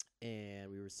 and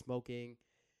we were smoking,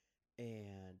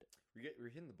 and Were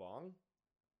you hitting the bong?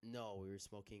 no, we were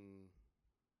smoking.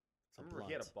 I remember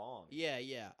he had a bong. Yeah.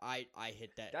 I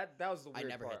hit that. That was the weird I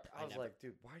never part. hit that. I was like,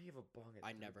 dude, why do you have a bong?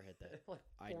 I never hit that. Like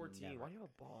 14. Why do you have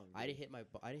a bong? Dude? I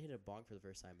didn't hit a bong for the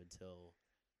first time until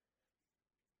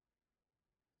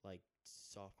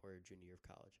sophomore or junior year of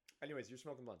college. Anyways, you're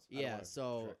smoking blunts. Yeah.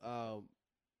 So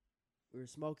we were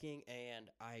smoking, and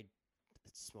I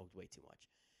smoked way too much.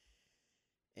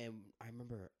 And I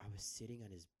remember I was sitting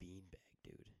on his beanbag,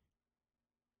 dude,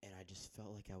 and I just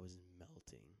felt like I was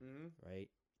melting, right?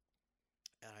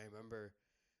 And I remember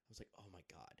I was like, oh my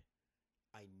God,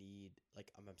 I need,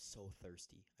 like, I'm so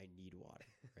thirsty. I need water,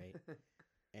 right?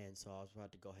 And so I was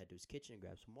about to go ahead to his kitchen and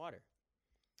grab some water.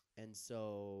 And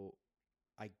so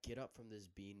I get up from this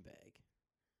beanbag,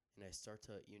 and I start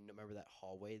to, remember that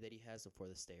hallway that he has before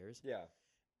the stairs? Yeah.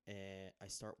 And I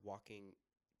start walking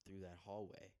through that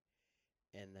hallway,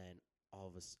 and then all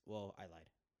of us, well, I lied.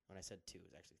 When I said 2, it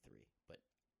was actually 3, but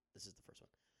this is the first one.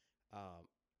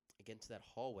 I get into that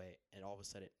hallway, and all of a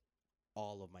sudden,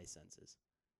 all of my senses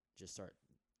just start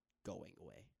going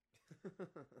away.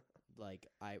 Like,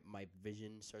 my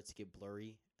vision starts to get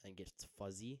blurry and gets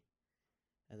fuzzy,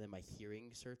 and then my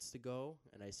hearing starts to go,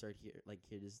 and I start hear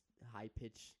this high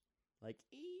pitch, like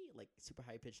super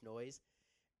high pitched noise,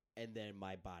 and then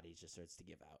my body just starts to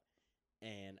give out.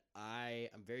 And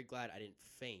I'm very glad I didn't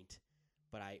faint,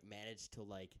 but I managed to,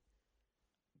 like,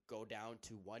 go down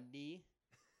to one knee,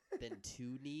 then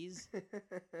 2 knees,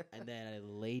 and then I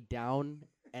laid down,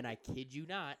 and I kid you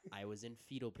not, I was in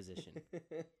fetal position.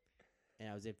 And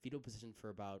I was in fetal position for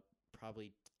about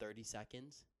probably 30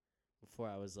 seconds before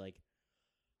I was like,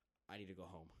 I need to go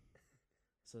home.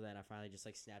 So then I finally just,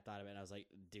 like, snapped out of it, and I was like,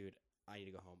 dude, I need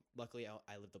to go home. Luckily,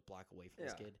 I lived a block away from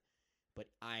this kid. But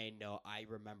I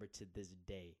remember to this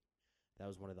day, that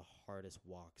was one of the hardest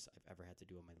walks I've ever had to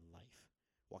do in my life.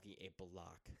 Walking a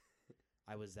block.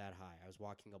 I was that high. I was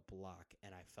walking a block,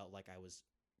 and I felt like I was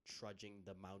trudging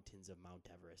the mountains of Mount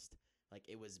Everest. Like,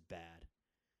 it was bad.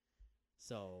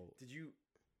 So...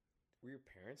 Were your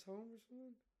parents home or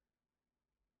something?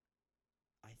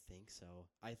 I think so.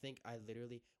 I think I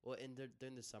literally... Well,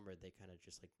 during the summer, they kind of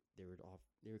just, like... They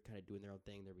were kind of doing their own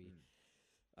thing.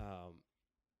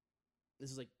 This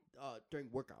is, like,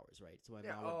 during work hours, right? So my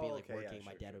mom would be, like, working.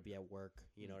 My dad would be at work.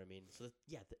 You know what I mean? So,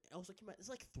 also, it's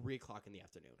like 3 o'clock in the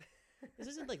afternoon. This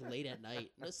isn't, like, late at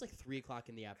night. No, it's, like, 3 o'clock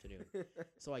in the afternoon.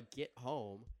 So I get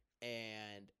home,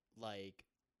 and, like,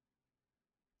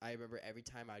 I remember every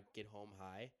time I'd get home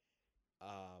high,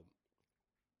 I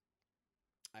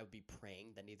would be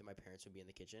praying that neither my parents would be in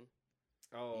the kitchen.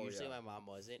 Oh, Usually my mom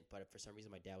wasn't, but for some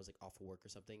reason my dad was, like, off of work or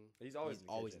something. He's always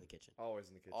in the kitchen. Always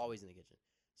in the kitchen. Always in the kitchen.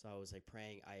 So I was, like,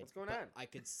 praying. What's going on? I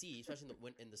could see, especially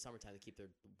in the summertime, they keep their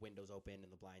windows open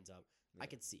and the blinds up. Yeah. I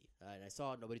could see. And I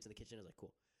saw nobody's in the kitchen. I was like,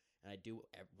 cool. And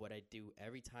what I do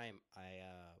every time I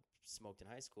smoked in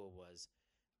high school was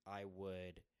I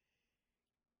would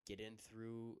get in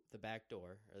through the back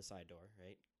door, or the side door,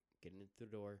 right? Get in through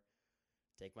the door,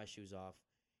 take my shoes off,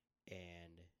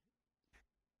 and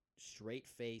straight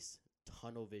face,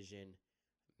 tunnel vision,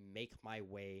 make my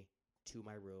way to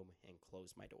my room and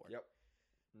close my door. Yep.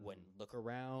 Wouldn't look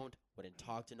around, wouldn't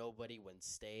talk to nobody, wouldn't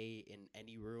stay in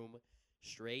any room.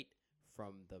 Straight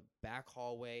from the back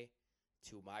hallway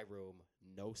to my room,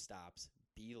 no stops,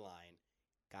 beeline,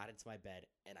 got into my bed,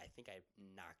 and I think I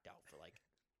knocked out for like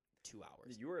 2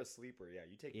 hours. You were a sleeper, yeah.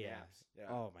 You take naps. Yeah.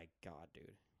 Oh my God,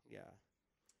 dude. Yeah.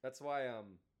 That's why not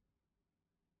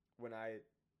when I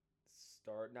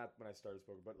started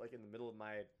smoking, but like in the middle of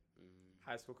my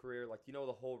high school career, like, you know,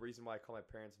 the whole reason why I call my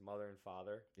parents mother and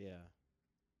father? Yeah.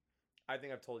 I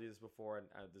think I've told you this before, and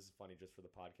this is funny just for the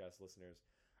podcast listeners.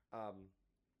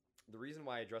 The reason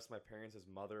why I address my parents as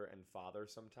mother and father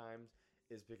sometimes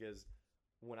is because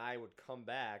when I would come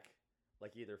back,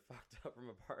 like either fucked up from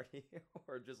a party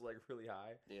or just like really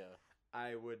high,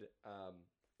 I would,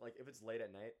 like if it's late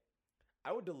at night,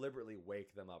 I would deliberately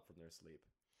wake them up from their sleep.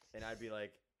 And I'd be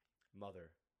like,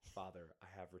 mother, father, I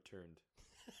have returned.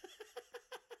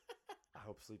 I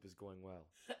hope sleep is going well.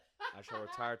 I shall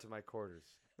retire to my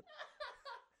quarters.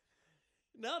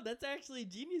 No, that's actually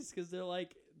genius because they're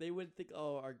like, they wouldn't think,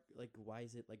 why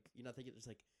is it like, thinking it's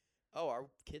like, oh, our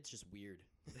kid's just weird.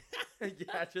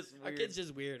 Yeah, just weird. Our kid's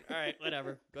just weird. All right,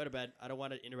 whatever. Go to bed. I don't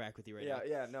want to interact with you right now.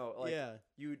 Yeah, no. Like,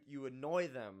 you annoy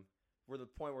them to the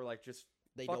point where, like, just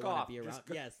they fuck don't off. Want to be around.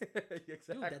 Yes. Exactly.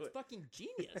 Dude, that's fucking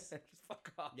genius. Just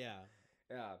fuck off. Yeah.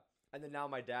 Yeah. And then now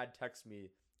my dad texts me,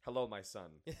 hello, my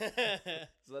son. So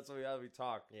that's how we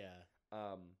talk. Yeah.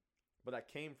 But that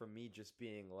came from me just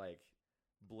being, like,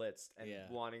 blitzed and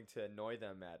wanting to annoy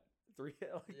them at 2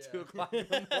 o'clock in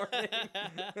the morning.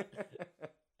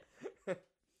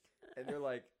 And they're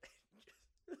like,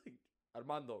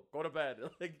 Armando, go to bed.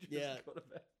 Like, just go to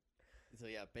bed. So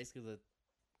yeah, basically the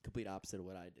complete opposite of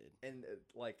what I did. And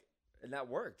and that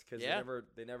worked because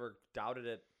they never doubted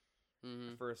it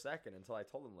for a second until I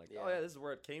told them, like, oh yeah, this is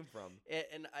where it came from.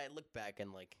 And I look back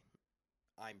and, like,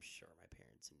 I'm sure my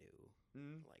parents knew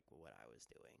like what I was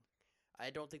doing. I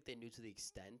don't think they knew to the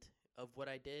extent of what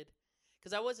I did,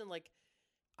 because I wasn't like,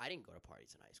 I didn't go to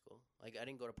parties in high school. Like I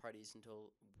didn't go to parties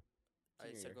until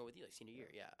I started going with you, like senior year.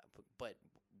 Yeah, but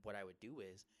what I would do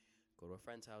is go to a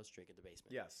friend's house, drink in the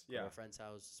basement. Yes. Go Yeah. to a friend's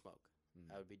house, smoke.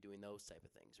 I would be doing those type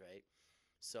of things, right?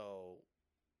 So,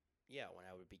 yeah, when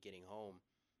I would be getting home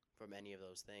from any of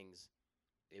those things,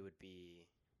 it would be,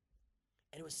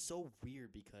 and it was so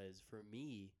weird because for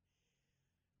me,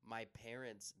 my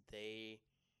parents,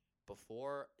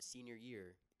 before senior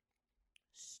year,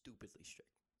 stupidly strict.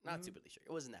 Not stupidly strict.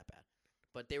 It wasn't that bad,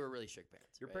 but they were really strict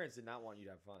parents. Your right? parents did not want you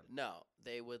to have fun. No,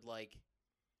 they would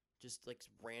just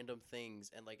random things,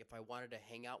 and if I wanted to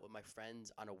hang out with my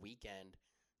friends on a weekend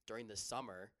during the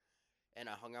summer, and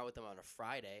I hung out with them on a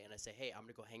Friday, and I say, hey, I'm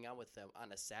gonna go hang out with them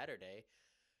on a Saturday.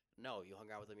 No, you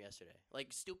hung out with them yesterday.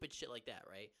 Stupid shit like that,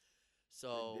 right?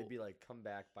 So They'd be come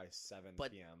back by 7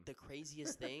 but p.m. the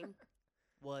craziest thing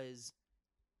was,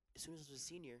 as soon as I was a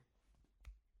senior,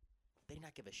 they did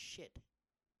not give a shit.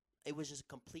 It was just a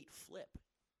complete flip.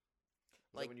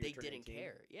 Was that when you They turned didn't 18?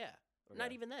 care. Yeah. Okay.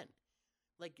 Not even then.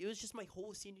 It was just my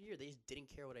whole senior year. They just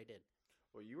didn't care what I did.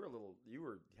 Well, you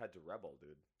had to rebel,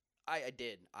 dude. I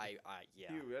did.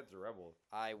 Yeah. You had to rebel.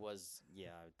 I was,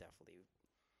 definitely.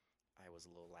 I was a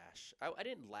little I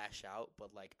didn't lash out, but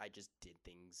I just did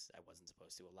things I wasn't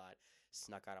supposed to a lot.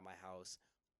 Snuck out of my house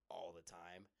all the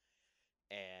time.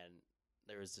 And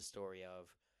there was the story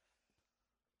of,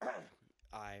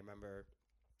 I remember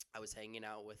I was hanging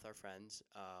out with our friends,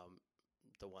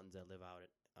 the ones that live out at,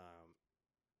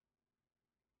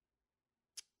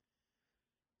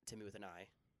 Timmy with an I.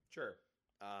 Sure.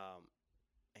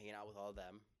 Hanging out with all of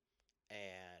them,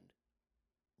 and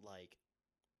my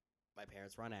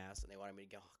parents were on ass, and they wanted me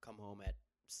to come home at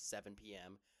 7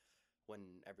 p.m.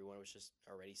 when everyone was just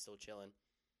already still chilling.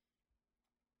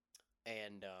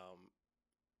 And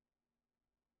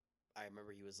I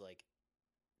remember he was like,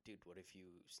 dude, what if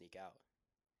you sneak out?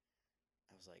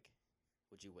 I was like,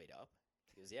 would you wait up?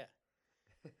 He goes, yeah.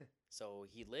 So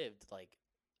he lived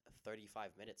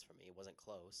 35 minutes from me. It wasn't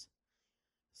close.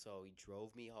 So he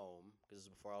drove me home, because this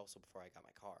was before I got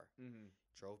my car. Mm-hmm.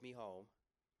 Drove me home,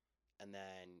 and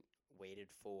then waited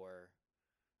for.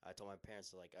 I told my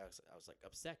parents I was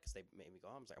upset because they made me go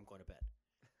home. I was like, I'm going to bed.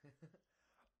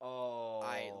 Oh.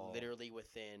 I literally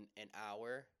within an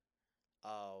hour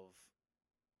of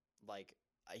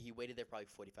he waited there probably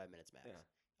 45 minutes max. Yeah.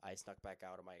 I snuck back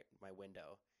out of my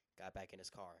window, got back in his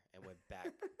car, and went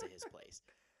back to his place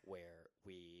where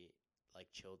we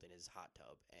chilled in his hot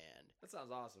tub and That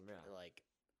sounds awesome, yeah.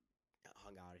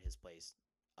 hung out at his place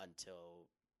until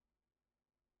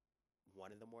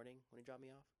 1 in the morning when he dropped me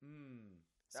off.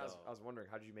 I was wondering,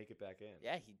 how did you make it back in?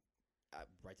 Yeah, he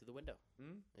right through the window.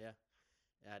 Yeah,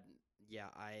 and yeah,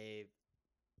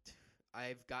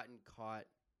 I've gotten caught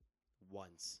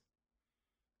once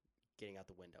getting out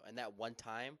the window, and that one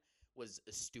time was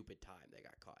a stupid time that I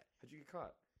got caught. How'd you get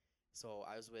caught? So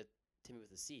I was with Timmy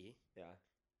with a C. Yeah.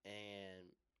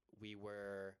 And I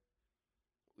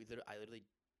literally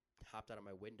hopped out of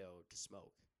my window to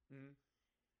smoke. Mm-hmm.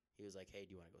 He was like, hey,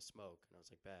 do you want to go smoke? And I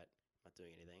was like, bet. I'm not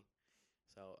doing anything.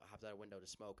 So I hopped out of the window to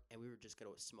smoke, and we were just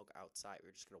going to smoke outside. We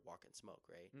were just going to walk and smoke,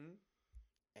 right? Mm-hmm.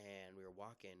 And we were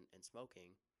walking and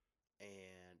smoking,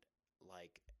 and 5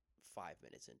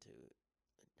 minutes into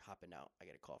hopping out, I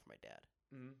get a call from my dad.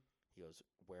 Mm-hmm. He goes,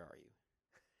 where are you?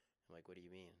 I'm like, what do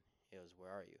you mean? He goes, where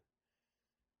are you?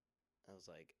 I was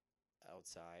like,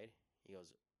 outside. He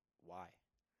goes, why?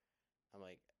 I'm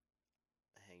like,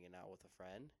 hanging out with a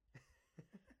friend.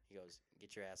 He goes,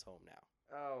 get your ass home now.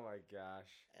 Oh my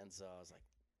gosh. And so I was like,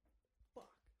 fuck.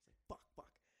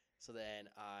 Fuck. So then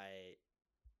I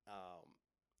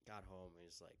got home, and he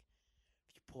was like,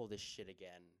 if you pull this shit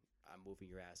again, I'm moving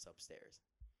your ass upstairs.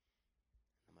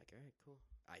 I'm like, all right, cool.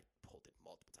 I pulled it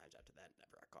multiple times after that,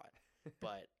 never got caught.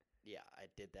 But yeah,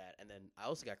 I did that. And then I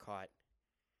also got caught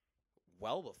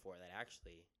well before that,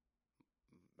 actually.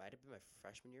 Might have been my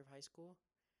freshman year of high school.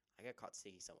 I got caught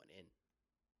sneaking someone in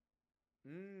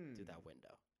through that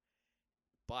window.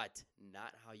 But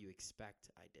not how you expect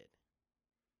I did.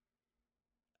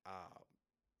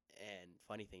 And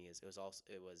funny thing is,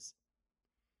 it was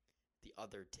the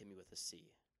other Timmy with a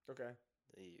C. Okay.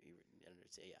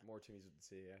 Yeah. More Timmys with the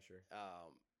C, yeah, sure.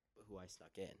 Who I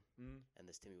snuck in. And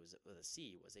this Timmy with a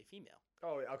C was a female.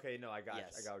 Oh, okay, no, I got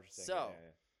Yes. I got what you're saying. So,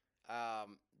 yeah.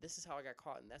 This is how I got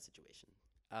caught in that situation.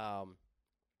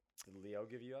 Did Leo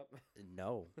give you up?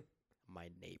 No, my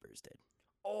neighbors did.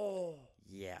 Oh.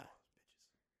 Yeah. Bitches.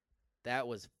 That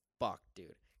was fucked,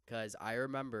 dude. Because I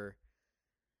remember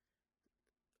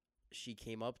she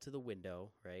came up to the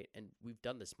window, right? And we've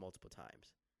done this multiple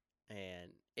times.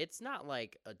 and it's not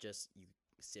like a just you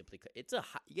simply. It's a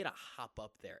you gotta hop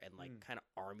up there and like kind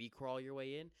of army crawl your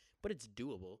way in, but it's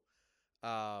doable.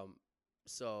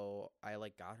 So I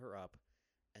like got her up,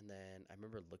 and then I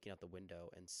remember looking out the window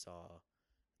and saw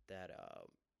that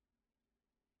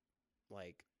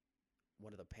like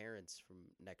one of the parents from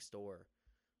next door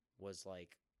was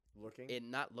like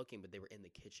not looking, but they were in the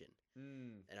kitchen.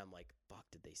 And I'm like, fuck,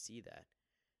 did they see that?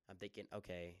 I'm thinking,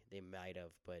 okay, they might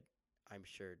have, but I'm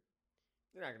sure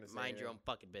You're not gonna say mind your own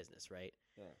fucking business, right?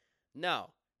 Yeah.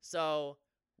 No. So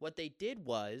what they did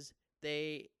was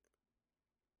they,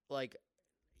 like,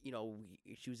 you know,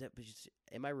 she was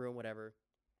in my room, whatever.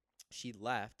 She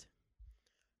left,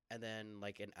 and then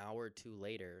like an hour or two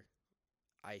later,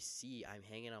 I'm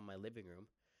hanging on my living room,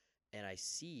 and I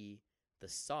see the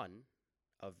son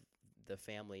of the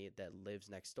family that lives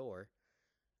next door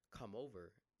come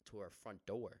over to our front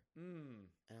door. And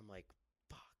I'm like,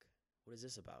 fuck, what is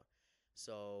this about?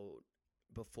 So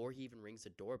before he even rings the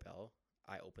doorbell,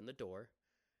 I open the door.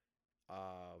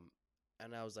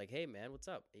 And I was like, hey, man, what's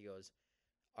up? He goes,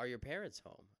 are your parents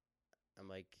home? I'm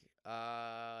like,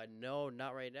 no,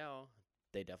 not right now.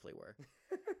 They definitely were.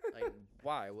 Like,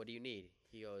 why? What do you need?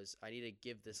 He goes, I need to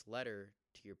give this letter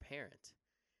to your parent.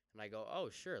 And I go, oh,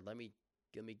 sure.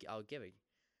 I'll give it.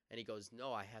 And he goes,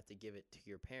 no, I have to give it to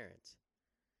your parents.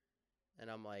 And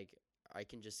I'm like, I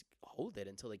can just hold it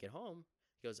until they get home.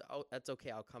 He goes, oh, that's okay.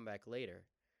 I'll come back later.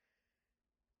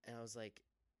 And I was like,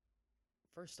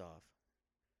 first off,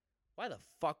 why the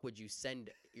fuck would you send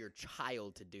your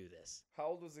child to do this? How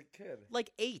old was the kid?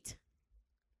 Like 8.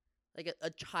 Like a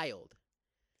child.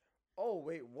 Oh,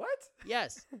 wait, what?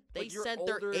 Yes. They sent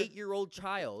their 8-year-old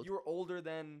child. You were older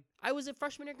than... I was a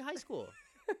freshman in high school.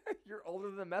 You're older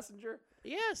than the messenger?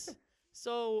 Yes.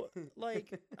 So,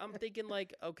 like, I'm thinking,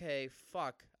 like, okay,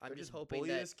 fuck. I'm just hoping bully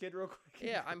that this kid real quick.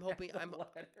 Yeah, I'm hoping.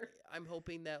 I'm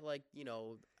hoping that, like, you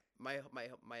know, my.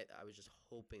 I was just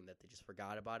hoping that they just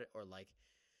forgot about it, or like,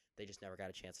 they just never got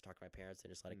a chance to talk to my parents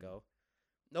and just let it go.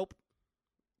 Nope.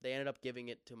 They ended up giving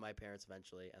it to my parents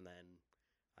eventually, and then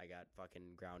I got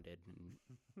fucking grounded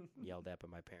and yelled at by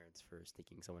my parents for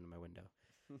sneaking someone in my window.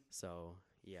 So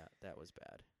yeah, that was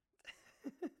bad.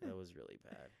 That was really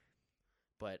bad.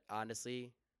 But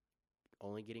honestly,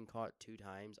 only getting caught 2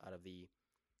 times out of the,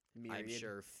 I'm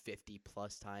sure 50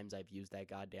 plus times I've used that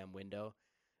goddamn window.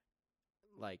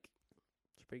 Like,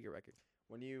 it's a pretty good record.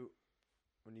 When you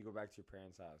go back to your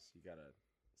parents' house, you gotta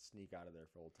sneak out of there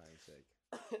for old time's sake.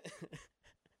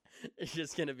 It's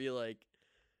just gonna be like,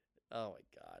 oh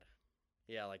my god,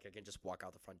 yeah. Like I can just walk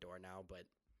out the front door now, but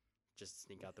just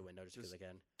sneak out the window just because I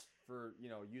can. For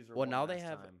user. Well, now they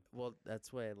have. Time. Well,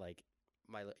 that's why like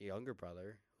my younger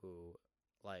brother, who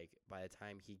like by the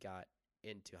time he got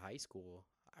into high school,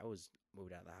 I was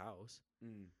moved out of the house.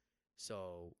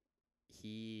 So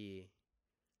he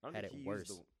had it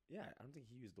worse. I don't think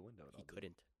he used the window at all. He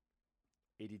couldn't.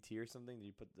 ADT or something? Did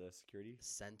you put the security?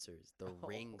 Sensors. The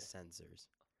ring sensors.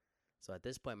 So at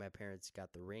this point, my parents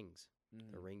got the rings.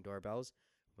 The ring doorbells.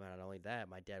 But not only that,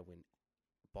 my dad went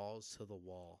balls to the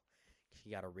wall. He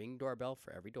got a ring doorbell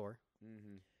for every door.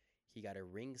 He got a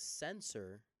ring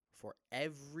sensor for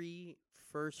every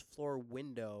first floor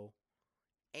window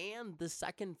and the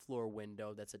second floor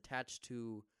window that's attached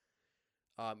to,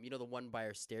 the one by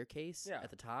our staircase at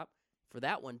the top. For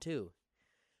that one, too.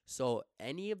 So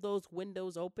any of those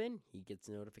windows open, he gets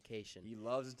a notification. He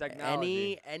loves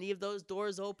technology. Any of those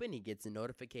doors open, he gets a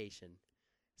notification.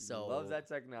 So he loves that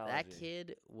technology. That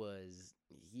kid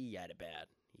he had it bad.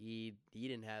 He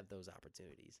didn't have those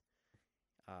opportunities.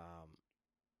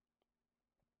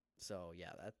 So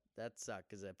yeah, that sucked.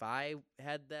 Because if I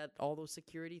had all those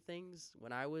security things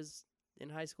when I was in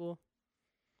high school,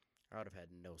 I would have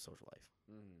had no social life.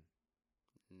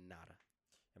 Nada.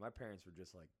 And my parents were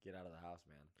just like, get out of the house,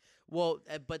 man. Well,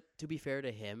 but to be fair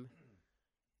to him,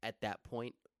 at that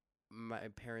point, my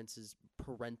parents'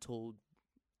 parental,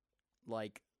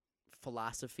 like,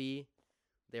 philosophy,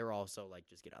 they were also like,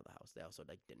 just get out of the house. They also,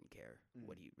 like, didn't care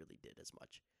what he really did as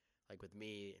much. Like, with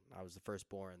me, I was the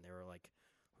firstborn. They were like,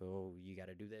 oh, you got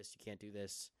to do this. You can't do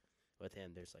this. With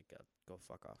him, there's like, go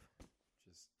fuck off.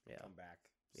 Just come back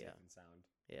safe and sound.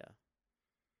 Yeah.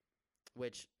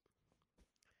 Which...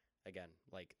 Again,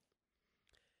 like,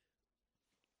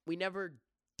 we never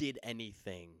did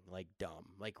anything, like, dumb.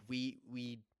 Like, we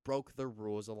broke the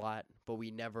rules a lot, but we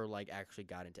never, like, actually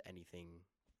got into anything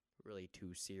really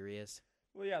too serious.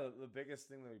 Well, yeah, the biggest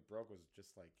thing that we broke was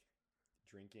just, like,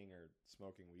 drinking or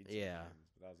smoking weed. Yeah.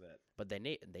 But that was it. But they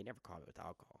never caught me with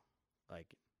alcohol.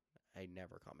 Like, they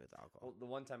never caught me with alcohol. Well, the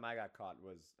one time I got caught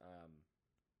was...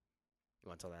 You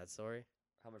want to tell that story?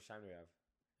 How much time do we have?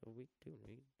 We can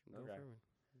go Okay. for one.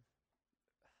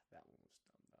 That one was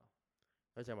dumb though.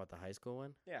 Are you talking about the high school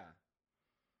one? Yeah.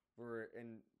 We're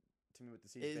in to me with the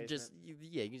siege It basement. just you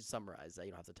can just summarize that.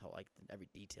 You don't have to tell like every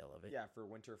detail of it. Yeah, for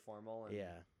winter formal and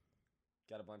Yeah.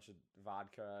 got a bunch of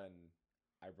vodka and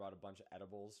I brought a bunch of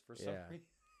edibles for some Yeah. reason.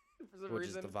 For some Which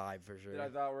reason. is the vibe for sure. And I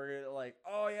thought we are gonna like,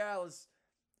 oh yeah, let's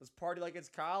party like it's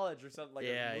college or something like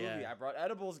Yeah, a movie. yeah. I brought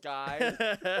edibles, guys.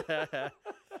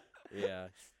 Yeah.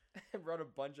 I brought a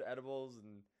bunch of edibles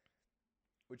and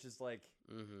which is like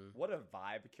Mm-hmm. what a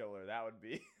vibe killer that would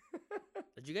be.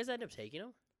 Did you guys end up taking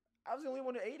them? I was the only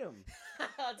one who ate them.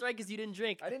 That's right, because you didn't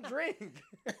drink. I didn't drink.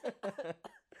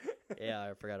 Yeah,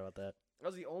 I forgot about that. I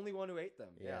was the only one who ate them.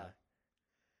 Yeah.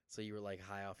 So you were like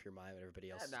high off your mind, and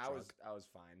everybody else. Yeah, was no, drunk. I was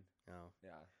fine. Oh. Yeah.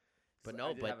 But So no,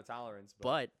 I did but- have a tolerance.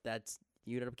 But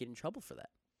you ended up getting in trouble for that.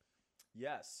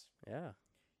 Yes. Yeah.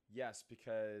 Yes,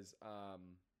 because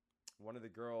one of the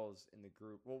girls in the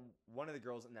group, one of the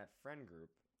girls in that friend group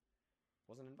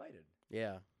wasn't invited.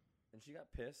 Yeah. And she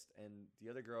got pissed, and the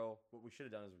other girl, what we should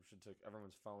have done is we should have took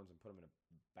everyone's phones and put them in a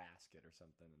basket or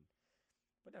something.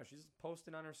 But no, she's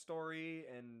posting on her story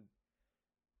and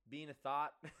being a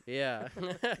thought Yeah.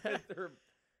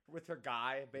 with her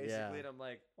guy, basically. Yeah. And I'm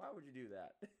like, why would you do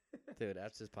that? Dude,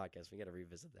 after this podcast, we got to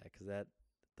revisit that because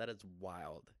that is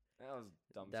wild. That was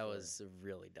dumb. That story. was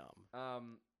really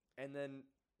dumb. And then,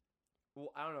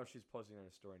 well, I don't know if she's posting on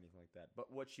a story or anything like that.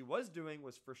 But what she was doing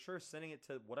was for sure sending it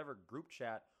to whatever group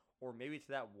chat or maybe to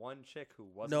that one chick who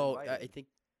wasn't invited. I think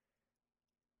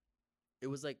it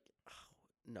was like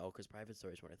no, because private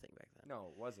stories weren't a thing back then. No,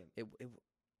 it wasn't.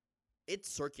 It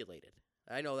circulated.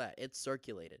 I know that it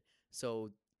circulated. So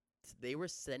they were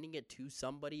sending it to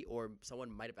somebody, or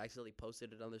someone might have accidentally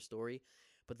posted it on their story.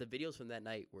 But the videos from that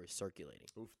night were circulating.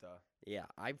 Oofta. Yeah,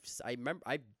 I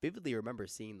vividly remember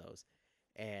seeing those,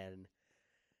 and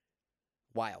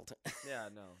wild. Yeah,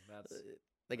 no, that's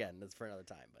Again, that's for another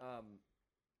time.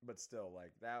 but still,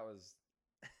 like that was,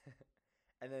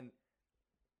 and then,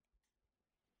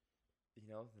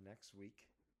 the next week,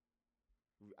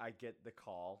 I get the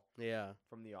call Yeah.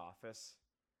 from the office,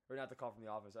 or not the call from the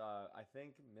office. I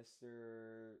think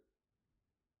Mr.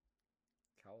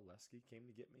 Kowaleski came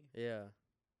to get me Yeah.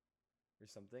 or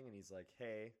something, and he's like,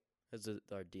 "Hey, As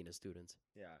our dean of students.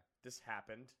 yeah, this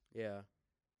happened. Yeah.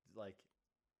 Like,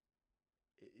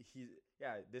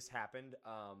 this happened.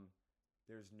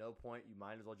 There's no point. You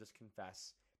might as well just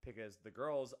confess because the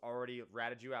girls already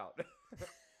ratted you out."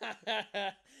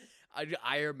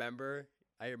 I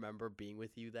remember being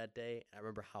with you that day. I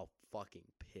remember how fucking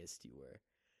pissed you were.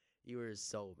 You were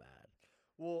so mad.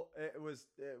 Well, it was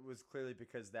clearly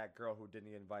because that girl who didn't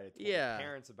get invited told Yeah. her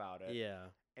parents about it. Yeah.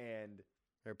 And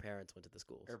Her parents went to the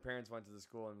schools. her parents went to the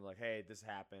school and were like, "Hey, this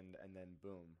happened," and then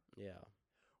boom. Yeah.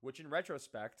 Which, in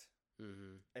retrospect,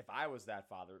 Mm-hmm. if I was that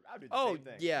father, I'd do the Oh same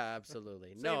thing. yeah,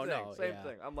 absolutely. No, Same yeah.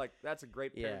 thing. I'm like, that's a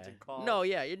great Yeah. parenting call. No,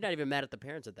 yeah, you're not even mad at the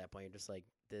parents at that point. You're just like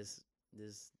this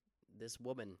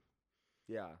woman.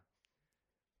 Yeah.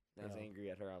 And I was Yeah. angry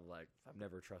at her. I'm like, I'm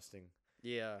never trusting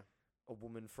Yeah. a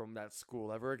woman from that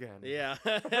school ever again. Yeah.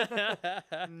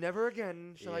 Never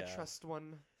again shall I Yeah. trust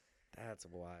one. That's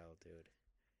wild, dude.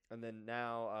 And then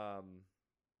now,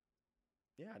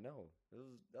 yeah, no,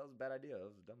 that was a bad idea. That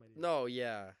was a dumb idea. No,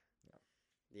 yeah. Yeah.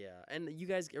 Yeah. And you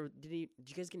guys did you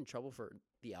guys get in trouble for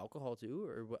the alcohol too,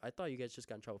 or I thought you guys just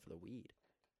got in trouble for the weed,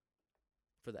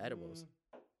 for the edibles.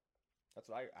 That's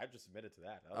what I just admitted to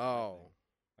that. That was my Oh. thing.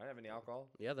 I didn't have any alcohol.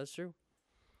 Yeah, that's true.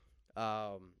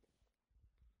 Damn,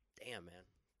 man,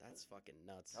 that's fucking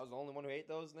nuts. I was the only one who ate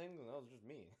those things, and that was just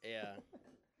me. Yeah.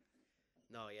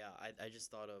 No, yeah, I just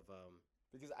thought of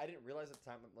Because I didn't realize at the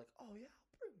time. I'm like, oh yeah,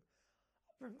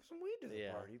 I'll bring some weed to the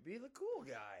Yeah. party, be the cool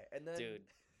guy, and then dude.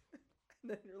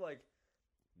 and then you're like,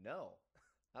 no,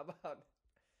 how about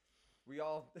we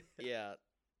all? Yeah.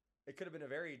 It could have been a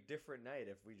very different night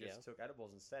if we just Yeah. took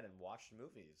edibles instead and watched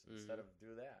movies instead of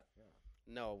do that. Yeah.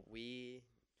 No, the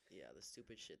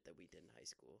stupid shit that we did in high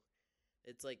school.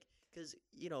 It's like, because,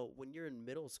 when you're in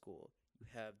middle school, you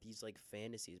have these, like,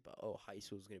 fantasies about, oh, high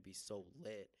school's going to be so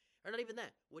lit. Or not even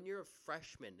that. When you're a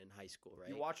freshman in high school, right?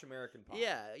 You watch American Pie.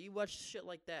 Yeah, you watch shit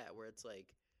like that where it's like,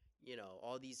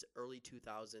 all these early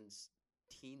 2000s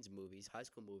teens movies, high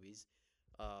school movies.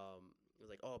 It was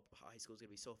like, oh, high school's going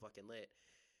to be so fucking lit.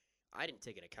 I didn't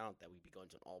take into account that we'd be going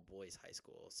to an all-boys high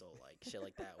school, so, like, shit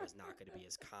like that was not going to be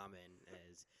as common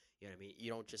as, you know what I mean?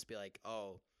 You don't just be like,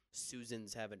 oh,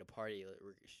 Susan's having a party,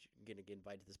 we're going to get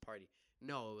invited to this party.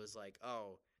 No, it was like,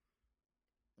 oh,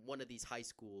 one of these high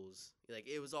schools, like,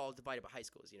 it was all divided by high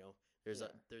schools, There's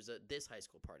this high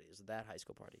school party, there's that high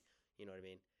school party, you know what I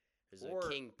mean? There's Or a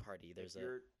king party, there's if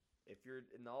you're if you're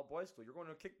in the all boys school, you're going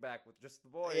to a kickback with just the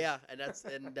boys. Yeah, and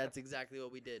that's exactly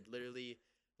what we did. Literally,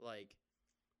 like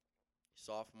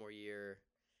sophomore year,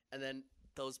 and then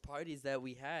those parties that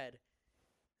we had,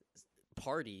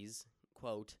 parties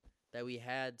quote that we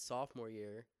had sophomore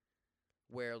year,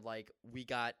 where like we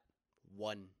got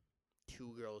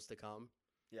 2 girls to come,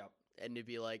 Yep. and it'd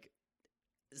be like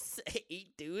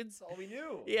 8 dudes. That's all we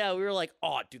knew. Yeah, we were like,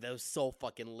 oh, dude, that was so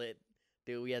fucking lit,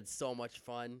 dude. We had so much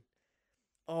fun.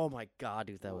 Oh my god,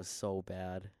 dude, that was so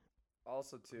bad.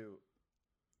 Also, too,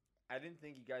 I didn't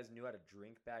think you guys knew how to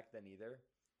drink back then either,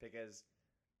 because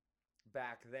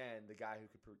back then the guy who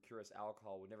could procure us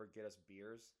alcohol would never get us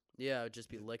beers. Yeah, it would just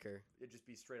be liquor. It'd just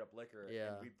be straight up liquor.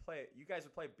 Yeah. And you guys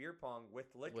would play beer pong with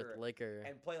liquor.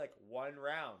 And play like one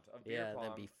round of beer pong. Yeah,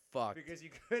 that'd be fucked. Because you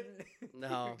couldn't.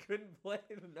 No. You couldn't play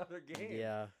another game.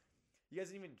 Yeah. You guys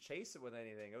didn't even chase it with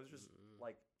anything. It was just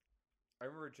like, I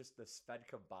remember just the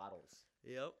Svedka bottles.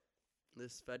 Yep. The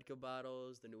Svedka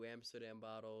bottles, the New Amsterdam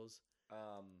bottles.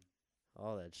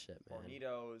 All that shit, man.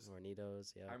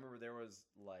 Hornitos, yeah. I remember there was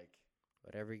like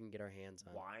whatever you can get our hands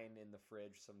on. Wine in the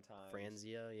fridge sometimes.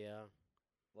 Franzia, yeah.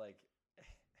 Like,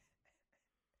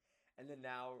 and then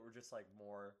now we're just like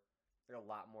a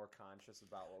lot more conscious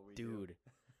about what we do. Dude,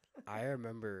 I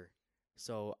remember,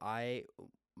 so my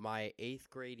 8th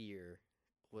grade year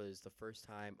was the first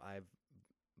time I've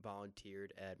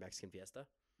volunteered at Mexican Fiesta.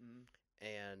 Mm-hmm.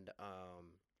 And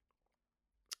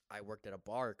I worked at a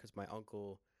bar because my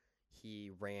uncle, he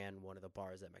ran one of the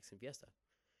bars at Mexican Fiesta.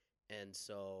 And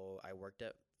so I worked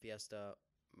at Fiesta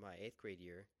my 8th grade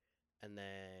year, and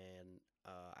then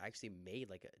I actually made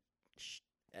like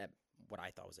what I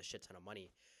thought was a shit ton of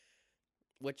money,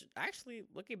 which actually,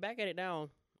 looking back at it now,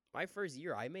 my first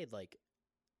year I made like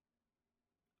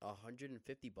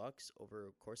 $150 over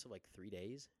a course of like 3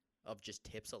 days of just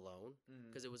tips alone,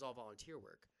 because it was all volunteer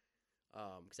work.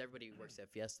 Because everybody who works at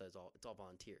Fiesta it's all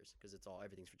volunteers, because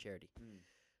everything's for charity.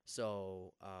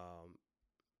 So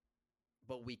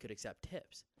but we could accept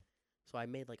tips. So I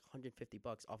made like $150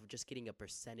 off of just getting a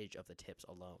percentage of the tips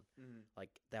alone.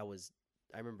 Like I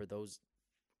remember those.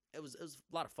 It was a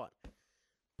lot of fun.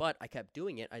 But I kept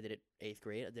doing it. I did it 8th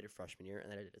grade, I did it freshman year, and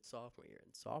then I did it sophomore year.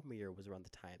 And sophomore year was around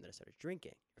the time that I started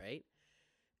drinking, right?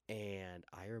 And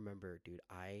I remember, dude,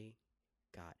 I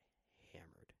got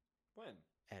hammered. When?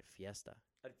 At Fiesta.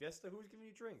 At Fiesta? Who was giving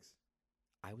you drinks?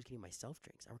 I was getting myself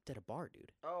drinks. I worked at a bar,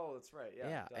 dude. Oh, that's right. Yeah.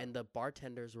 Yeah, and the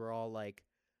bartenders were all like,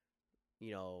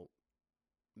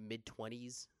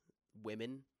 mid-20s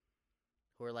women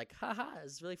who were like, haha,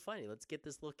 it's really funny. Let's get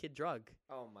this little kid drunk.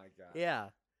 Oh, my God.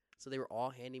 Yeah. So they were all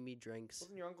handing me drinks.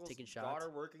 Wasn't your uncle's taking shots. daughter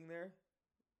working there?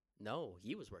 No,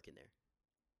 he was working there.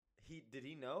 Did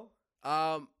he know?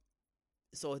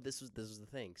 So this was the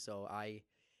thing. So I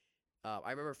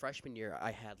remember freshman year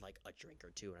I had like a drink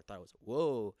or two, and I thought it was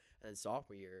whoa. And then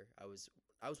sophomore year I was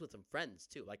with some friends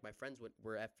too. Like my friends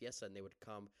were at Fiesta, and they would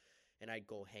come, and I'd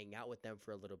go hang out with them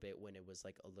for a little bit when it was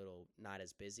like a little not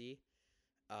as busy.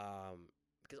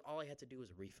 Because all I had to do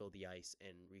was refill the ice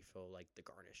and refill like the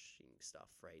garnishing stuff,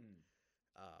 right?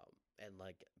 And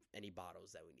like any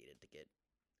bottles that we needed to get.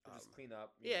 Just clean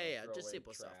up. Yeah, just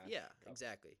simple trash, stuff. Yeah, cups.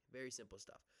 exactly. Very simple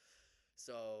stuff.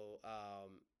 So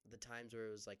the times where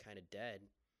it was like kind of dead,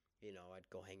 I'd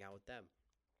go hang out with them,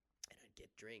 and I'd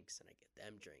get drinks, and I'd get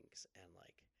them drinks, and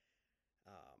like,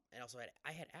 and also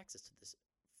I had access to this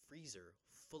freezer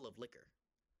full of liquor,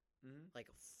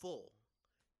 like full,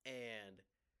 and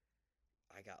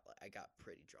I got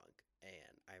pretty drunk,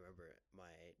 and I remember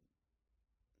my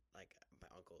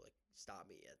uncle like stopped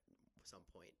me at some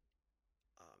point,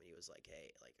 and he was like,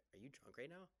 "Hey, like, are you drunk right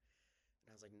now?" And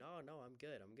I was like, no, I'm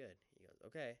good. He goes,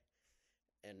 okay.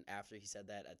 And after he said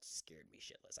that, it scared me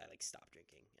shitless. I like stopped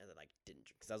drinking, and then like didn't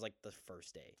drink, because that was like the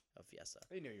first day of Fiesta.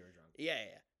 They knew you were drunk.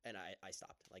 Yeah. And I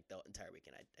stopped. Like the entire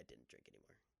weekend, I didn't drink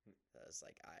anymore. I was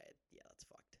like, that's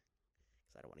fucked,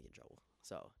 because I don't want to get in trouble.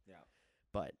 So yeah.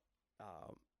 But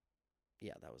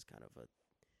yeah, that was kind of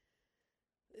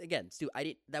again, Stu.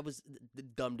 That was the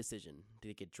dumb decision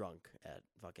to get drunk at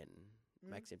fucking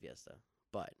Mexican Fiesta,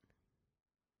 but.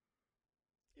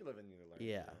 You live and you learn.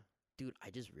 Yeah. Dude, I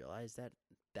just realized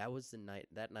that was the night.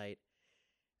 That night,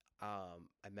 I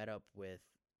met up with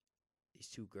these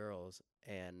 2 girls,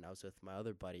 and I was with my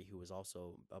other buddy who was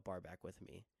also a bar back with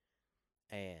me,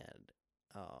 and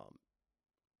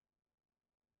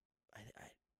I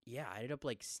ended up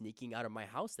like sneaking out of my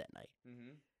house that night,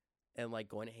 and like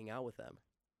going to hang out with them.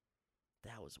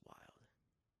 That was wild.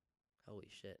 Holy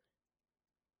shit.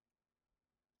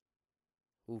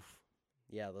 Oof.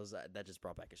 Yeah, that just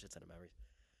brought back a shit ton of memories.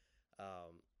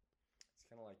 It's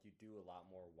kind of like you do a lot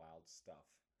more wild stuff.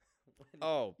 when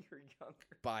Oh, you were younger?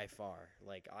 by far.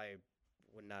 Like, I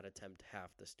would not attempt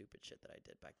half the stupid shit that I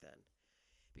did back then.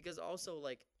 Because also,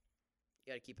 like,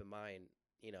 you got to keep in mind,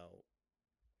 you know,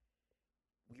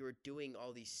 we were doing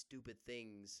all these stupid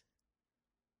things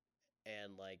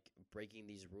and, like, breaking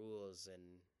these rules and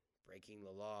breaking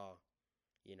the law,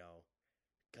 you know,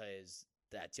 because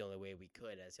that's the only way we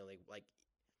could. That's the only, like,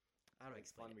 I don't know. Like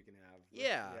fun we can have.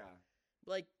 Yeah. Yeah.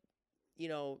 Like, you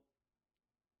know,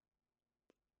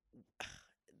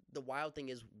 the wild thing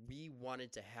is we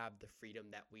wanted to have the freedom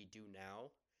that we do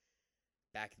now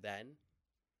back then.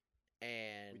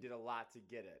 And We did a lot to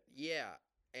get it. yeah.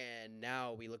 And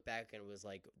now we look back and it was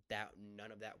like that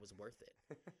none of that was worth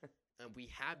it. And we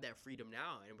have that freedom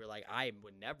now and we're like, I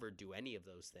would never do any of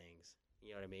those things.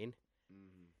 You know what I mean?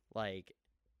 Mm-hmm. Like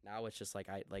now it's just like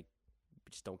I like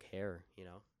just don't care, you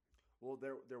know? Well,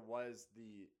 there was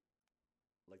the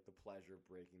pleasure of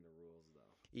breaking the rules though.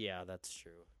 Yeah, that's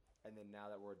true. And then now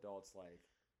that we're adults, like,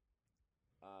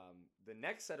 the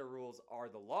next set of rules are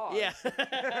the laws. Yeah.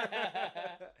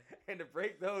 And to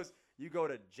break those, you go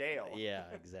to jail. Yeah,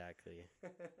 exactly.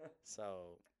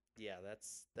 So, yeah,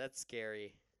 that's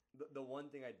scary. The one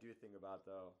thing I do think about,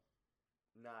 though,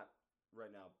 not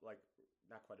right now, like,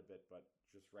 not quite a bit, but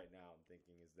just right now I'm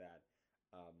thinking is that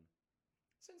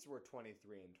since we're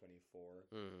 23 and 24,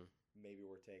 maybe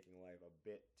we're taking life a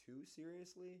bit too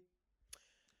seriously.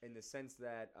 In the sense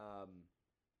that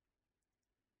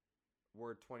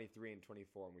we're 23 and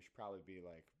 24, and we should probably be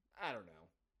like, I don't know,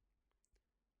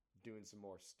 doing some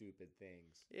more stupid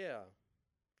things. Yeah.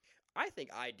 I think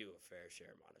I do a fair share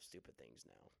amount of stupid things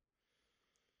now.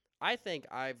 I think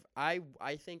I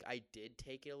think I did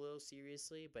take it a little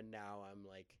seriously, but now I'm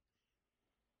like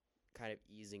kind of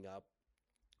easing up.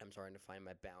 I'm starting to find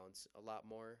my balance a lot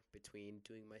more between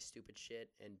doing my stupid shit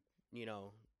and, you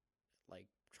know, like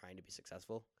trying to be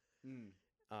successful.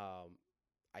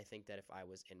 I think that if I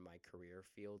was in my career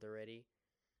field already,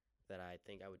 that I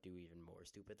think I would do even more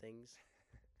stupid things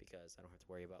because I don't have to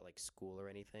worry about like school or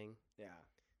anything. Yeah.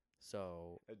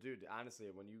 So, Dude, honestly,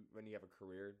 when you have a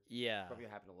career, yeah, it's probably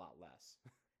gonna happen a lot less.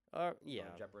 yeah.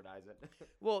 Don't jeopardize it.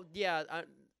 Well, yeah, I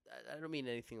don't mean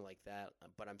anything like that,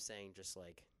 but I'm saying just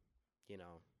like, you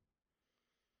know,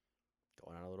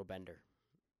 going on a little bender,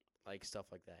 like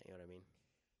stuff like that. You know what I mean?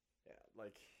 Yeah,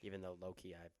 like even though low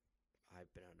key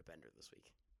I've been on a bender this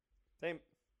week. Same.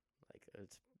 Like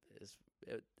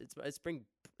it's my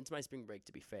spring break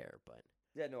to be fair, but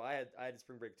yeah, no, I had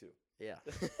spring break too. Yeah.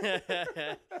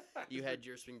 You had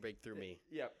your spring break through me.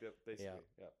 Yep, basically.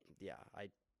 Yeah.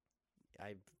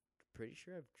 I'm pretty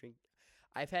sure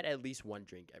I've had at least one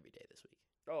drink every day this week.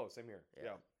 Oh, same here.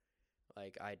 Yeah.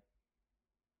 Like I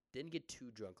didn't get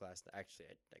too drunk last night. Actually,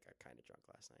 I got kind of drunk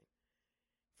last night.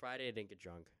 Friday I didn't get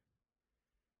drunk.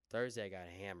 Thursday I got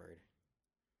hammered.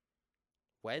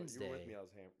 Wednesday you were with me. I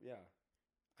was hammered. Yeah.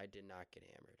 I did not get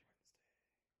hammered.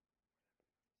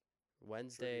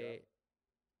 Wednesday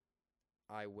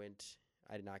I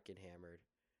did not get hammered.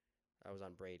 I was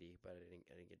on Brady, but I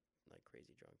didn't get like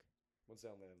crazy drunk. Wednesday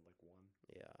I only had like one.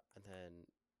 Yeah, and then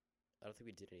I don't think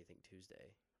we did anything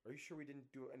Tuesday. Are you sure we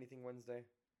didn't do anything Wednesday?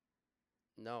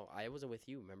 No, I wasn't with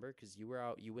you, remember? Because you were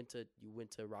out. You went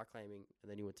to rock climbing, and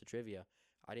then you went to trivia.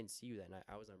 I didn't see you that night.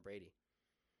 I was on Brady.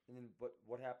 And then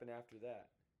what happened after that?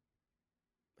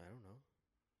 I don't know.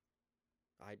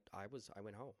 I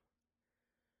went home.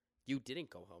 You didn't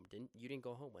go home, you didn't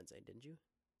go home Wednesday, didn't you?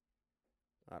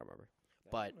 I don't remember.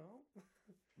 But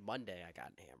Monday I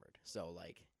got hammered. So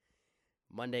like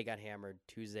Monday I got hammered,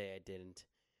 Tuesday I didn't,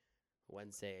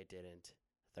 Wednesday I didn't,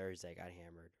 Thursday I got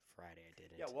hammered, Friday I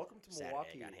didn't. Yeah, welcome to Saturday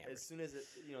Milwaukee. I got hammered. As soon as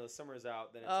the summer's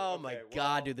out, then it's oh like, my okay,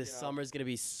 god, dude, this summer's gonna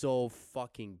be so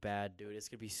fucking bad, dude. It's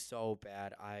gonna be so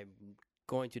bad. I'm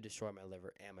going to destroy my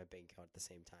liver and my bank account at the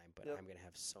same time, but I'm gonna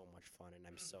have so much fun, and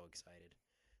I'm so excited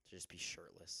to just be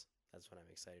shirtless. That's what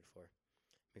I'm excited for.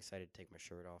 I'm excited to take my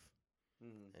shirt off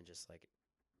and just like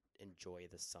enjoy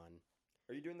the sun.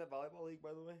 Are you doing that volleyball league,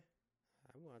 by the way?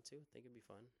 I want to. I think it'd be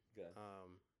fun. Good.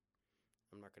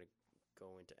 I'm not gonna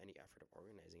go into any effort of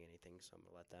organizing anything, so I'm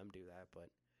gonna let them do that. But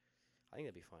I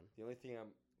think that'd be fun. The only thing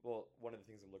one of the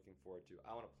things I'm looking forward to,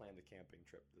 I want to plan the camping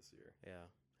trip this year. Yeah,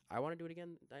 I want to do it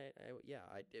again.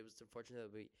 It was unfortunate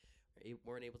that we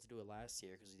weren't able to do it last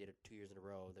year because we did it 2 years in a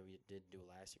row. Then we didn't do it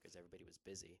last year because everybody was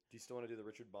busy. Do you still want to do the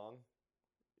Richard Bong?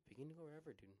 We can go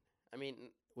wherever, dude. I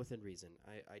mean, within reason.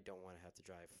 I don't want to have to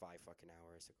drive 5 fucking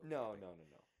hours to go. No.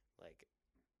 Like,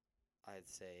 I'd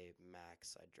say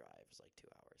max I'd drive is like 2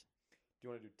 hours. Do you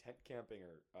want to do tent camping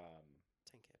or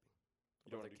tent camping?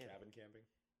 You don't want to do cabin camping?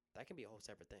 That can be a whole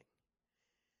separate thing.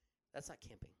 That's not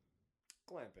camping.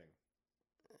 Glamping.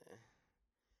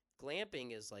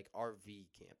 glamping is like RV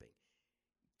camping.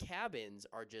 Cabins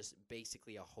are just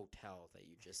basically a hotel that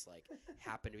you just like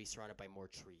happen to be surrounded by more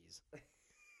trees.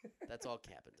 That's all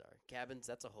cabins are. Cabins,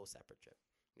 that's a whole separate trip.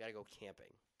 You gotta go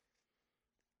camping.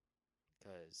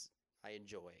 Because I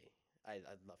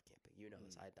love camping. You know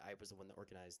this. I was the one that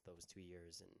organized those 2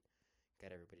 years and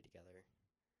got everybody together.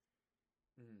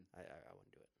 I want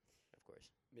to do it, of course.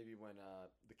 Maybe when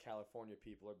the California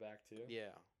people are back too.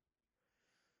 Yeah.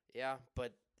 Yeah,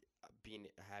 but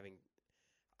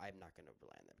I'm not going to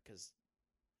rely on that because,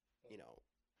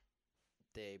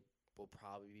 they will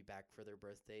probably be back for their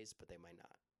birthdays, but they might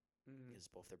not because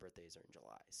both their birthdays are in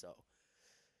July. So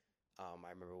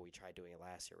I remember we tried doing it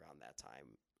last year around that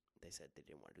time. They said they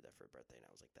didn't want to do that for a birthday, and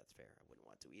I was like, that's fair. I wouldn't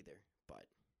want to either. But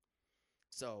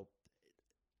so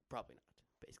probably not,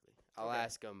 basically. I'll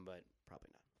ask them, but probably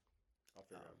not. I'll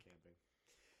figure out camping.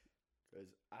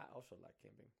 Because I also like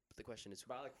camping. But the question is,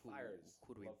 but I like fires.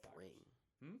 Who do we bring?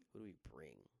 Who do we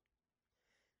bring?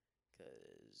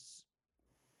 Because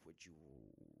would you...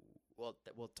 Well,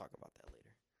 we'll talk about that later.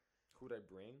 Who would I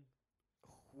bring?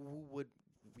 Who would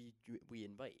we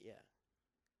invite? Yeah.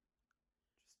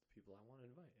 Just the people I want to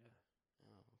invite, yeah.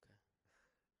 Oh, okay.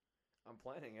 I'm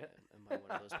planning it. Am I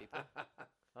one of those people?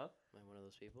 Huh? Am I one of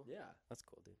those people? Yeah. That's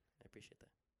cool, dude. I appreciate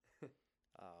that.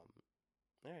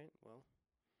 All right, well,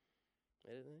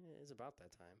 it is about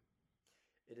that time.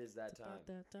 It is that time. About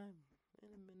that time. In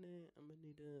a minute, I'm going to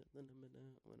need a little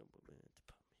minute when I'm about to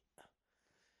pop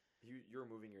me. You're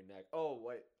moving your neck. Oh,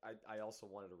 wait. I also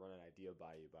wanted to run an idea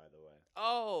by you, by the way.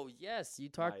 Oh, yes. You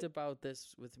talked about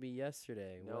this with me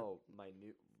yesterday. No,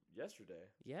 yesterday.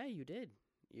 Yeah, you did.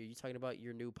 Are you talking about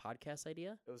your new podcast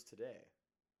idea? It was today.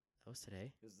 That was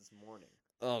today? It was this morning.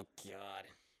 Oh, God.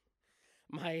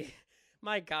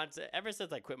 My concept, ever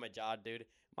since I quit my job, dude,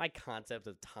 my concept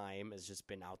of time has just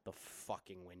been out the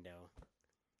fucking window.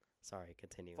 Sorry,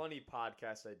 continue. Funny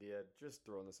podcast idea. Just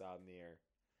throwing this out in the air.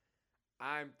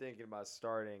 I'm thinking about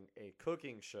starting a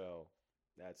cooking show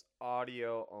that's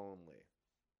audio only.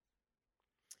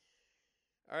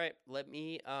 All right, let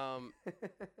me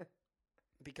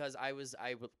because I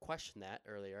would question that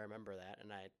earlier. I remember that,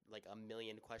 and I like a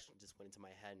million questions just went into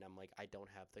my head, and I'm like, I don't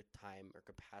have the time or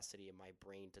capacity in my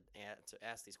brain to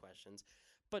ask these questions.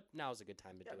 But now's a good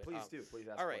time to do it. Please do. Please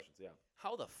ask all right. questions. Yeah.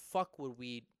 How the fuck would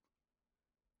we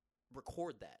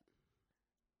record that?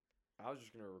 I was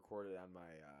just gonna record it on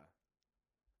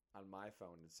my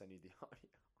phone and send you the audio.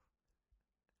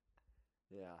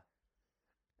 Yeah.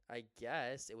 I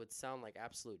guess it would sound like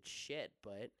absolute shit,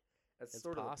 but that's it's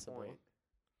sort possible. of the point.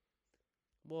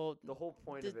 Well, the whole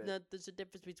point of it. There's a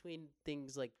difference between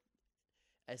things like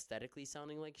aesthetically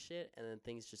sounding like shit and then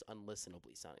things just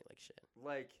unlistenably sounding like shit.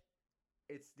 Like,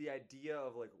 it's the idea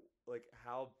of like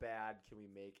how bad can we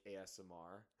make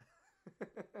ASMR?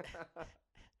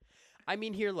 I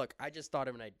mean, here, look, I just thought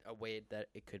of a way that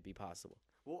it could be possible.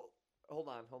 Well, hold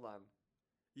on.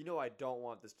 You know I don't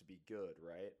want this to be good,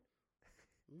 right?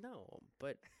 No,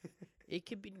 but it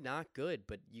could be not good.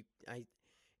 But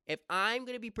if I'm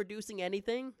gonna be producing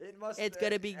anything, it's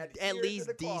gonna be at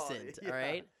least decent. Yeah. All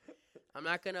right, I'm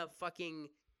not gonna fucking.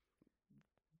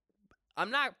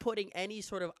 I'm not putting any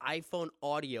sort of iPhone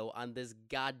audio on this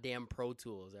goddamn Pro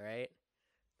Tools. All right,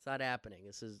 it's not happening.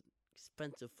 This is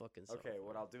expensive fucking stuff. Okay,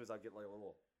 what I'll do is I'll get like a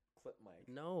little clip mic.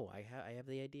 No, I have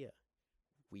the idea.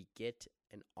 We get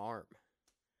an arm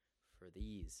for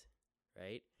these,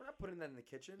 right? We're not putting that in the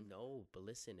kitchen. No, but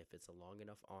listen, if it's a long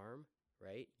enough arm,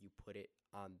 right, you put it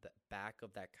on the back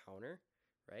of that counter,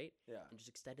 right? Yeah. And just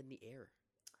extend it in the air.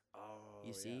 Oh,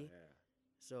 you see? Yeah.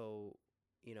 So,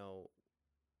 it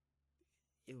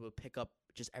will pick up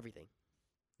just everything.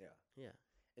 Yeah. Yeah.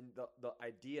 And the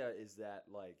idea is that,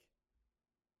 like,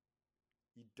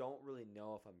 you don't really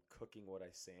know if I'm cooking what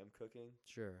I say I'm cooking.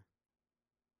 Sure.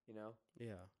 You know?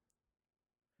 Yeah.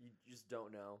 You just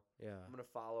don't know. Yeah. I'm going to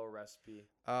follow a recipe.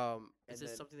 Is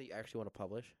this something that you actually want to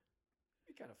publish?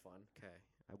 It'd be kind of fun. Okay.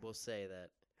 I will say that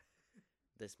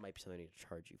this might be something I need to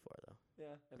charge you for, though.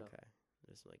 Yeah, I know. Okay.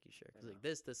 Just like you sure. Because like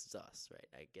this is us, right?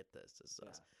 I get this. This is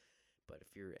us. But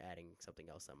if you're adding something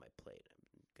else on my plate, I'm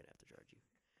going to have to charge you.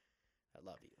 I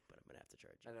love you, but I'm going to have to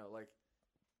charge you. I know, like,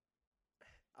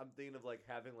 I'm thinking of, like,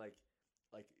 having, like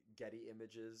Getty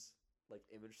images, like,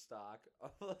 image stock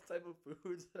of the type of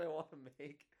foods that I want to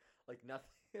make. Like,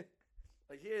 nothing.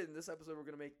 Like, here, in this episode, we're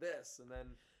going to make this, and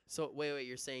then... So, wait,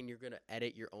 you're saying you're going to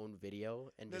edit your own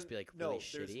video and just be, like, really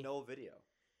shitty? No, there's no video.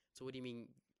 So, what do you mean...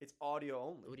 It's audio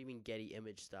only. What do you mean Getty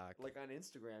image stock? Like, on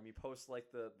Instagram, you post,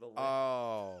 like, the link.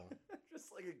 Oh.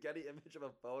 Just, like, a Getty image of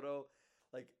a photo.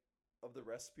 Like, of the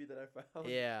recipe that I found.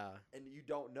 Yeah. And you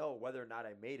don't know whether or not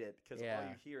I made it because all Yeah.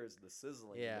 you hear is the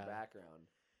sizzling in Yeah. the background.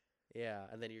 Yeah.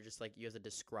 And then you're just like, you have to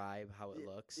describe how it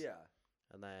looks. Yeah.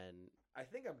 And then, I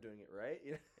think I'm doing it right.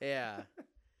 yeah.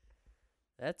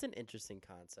 That's an interesting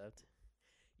concept.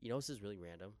 You know, this is really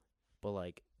random, but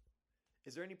like,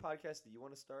 Is there any podcast that you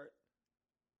want to start?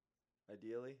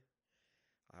 Ideally?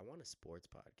 I want a sports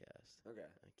podcast. Okay.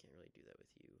 I can't really do that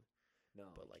with you. No.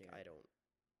 But like, can't. I don't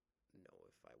know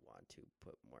if I want to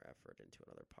put more effort into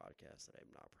another podcast that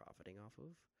I'm not profiting off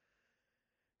of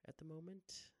at the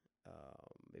moment.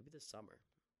 Maybe this summer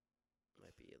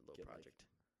might be a little Get, project.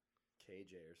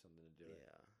 KJ or something to do it.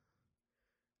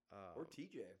 Yeah. Or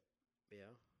TJ.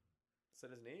 Yeah.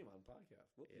 Said his name on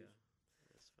podcast. Whoop, Yeah.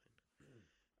 That's fine.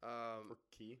 Or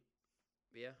Key.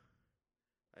 Yeah.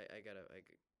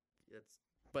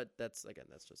 That's again,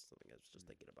 that's just something I was just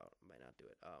thinking about. I might not do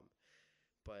it.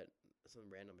 But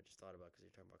something random I just thought about because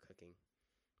you're talking about cooking.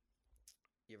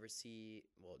 You ever see?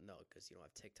 Well, no, because you don't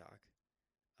have TikTok.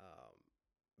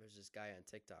 There's this guy on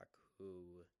TikTok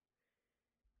who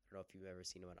I don't know if you've ever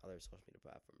seen him on other social media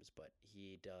platforms, but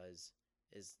he does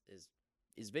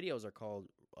his videos are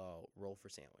called Roll for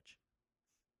Sandwich.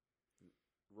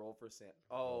 Roll for sand.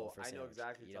 Oh, I know sandwich.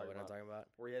 exactly You know what I'm talking about?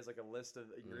 Where he has like a list of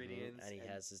ingredients. And he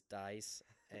has his dice,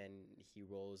 and he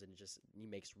rolls, and he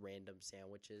makes random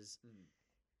sandwiches.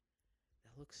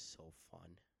 That looks so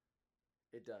fun.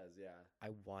 It does, yeah.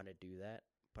 I want to do that,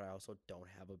 but I also don't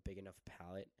have a big enough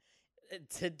palate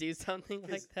to do something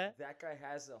like that. That guy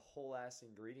has a whole ass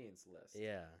ingredients list.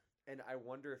 Yeah. And I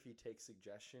wonder if he takes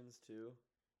suggestions too.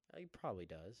 He probably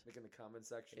does. Like in the comment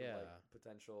section, Yeah. like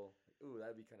potential. Ooh,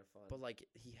 that'd be kind of fun. But like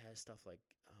he has stuff like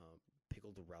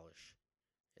pickled relish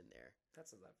in there.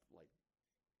 That's not like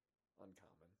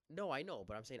uncommon. No, I know,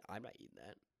 but I'm saying I'm not eating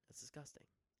that. That's disgusting.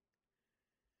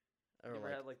 You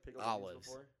never had like pickled olives onions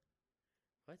before?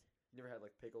 What? You never had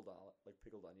like pickled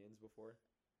onions before?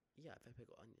 Yeah, I've had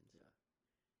pickled onions. Yeah.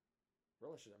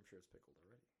 Relish, I'm sure it's pickled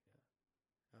already.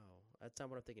 Yeah. Oh, that's not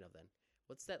what I'm thinking of then.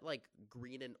 What's that like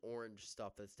green and orange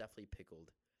stuff that's definitely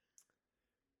pickled?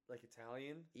 Like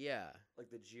Italian? Yeah. Like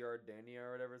the Giardania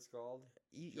or whatever it's called?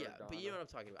 Yeah, but you know what I'm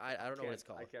talking about. I don't know what it's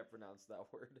called. I can't pronounce that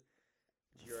word.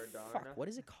 Giardana? Fuck, what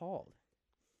is it called?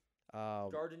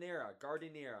 Gardeniera.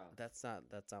 That's not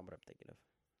what I'm thinking of.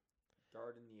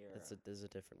 Gardeniera. There's a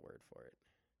different word for it.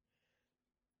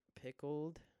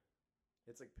 Pickled.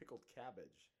 It's like pickled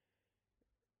cabbage.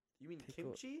 You mean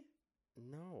kimchi?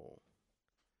 No.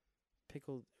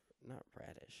 Pickled, not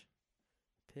radish.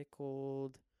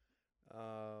 Pickled,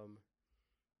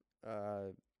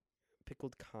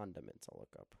 pickled condiments. I'll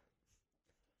look up.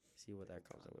 See what that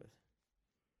comes up with.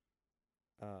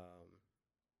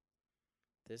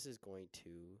 This is going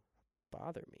to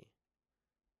bother me.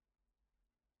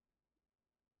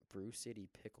 Brew City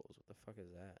Pickles. What the fuck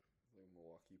is that? Like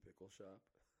Milwaukee pickle shop.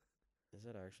 Is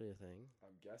that actually a thing?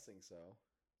 I'm guessing so.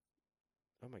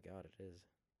 Oh my god, it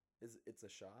is. It's a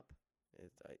shop?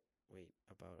 Wait,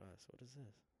 about us. What is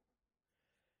this?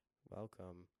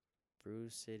 Welcome. Brew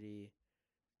City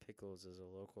Pickles is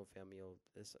a local family. I don't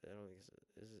think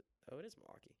is it. Oh, it is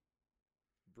Milwaukee.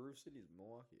 Brew City's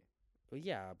Milwaukee. Well,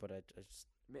 yeah, but I just.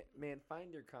 Man,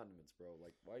 find your condiments, bro.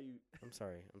 Like, why are you? I'm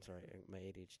sorry. My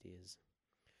ADHD is.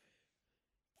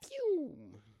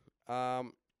 Phew.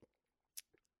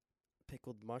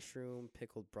 Pickled mushroom,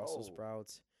 pickled Brussels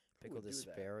sprouts, pickled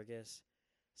asparagus,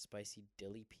 spicy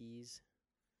dilly peas.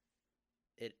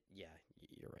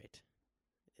 You're right.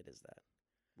 It is that.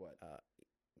 What?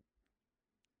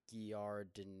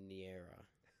 Giardiniera.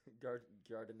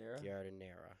 Giardiniera?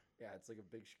 Giardiniera. Yeah, it's like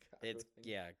a big Chicago It's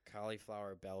thing.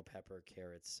 cauliflower, bell pepper,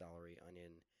 carrots, celery,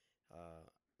 onion,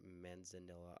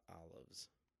 manzanilla olives.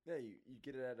 Yeah, you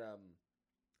get it at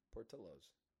Portillo's.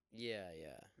 Yeah.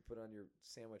 You put it on your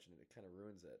sandwich and it kind of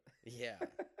ruins it. Yeah.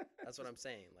 That's what I'm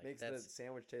saying. Like makes the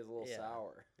sandwich taste a little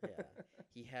sour. Yeah.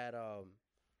 He had a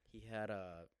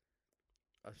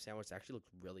sandwich that actually looked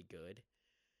really good,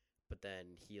 but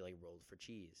then he like rolled for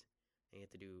cheese. And he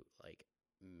had to do like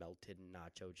melted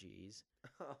nacho cheese.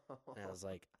 And I was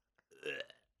like, ugh.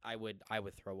 I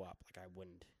would throw up. Like I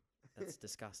wouldn't. That's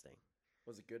disgusting.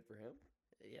 Was it good for him?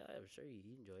 Yeah, I'm sure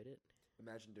he enjoyed it.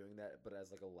 Imagine doing that, but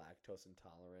as like a lactose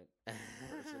intolerant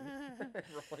person.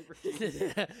 Rolling for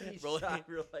cheese.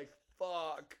 You're like,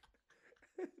 fuck.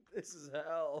 This is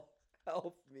hell.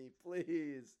 Help me,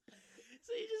 please.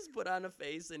 So you just put on a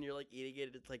face and you're like eating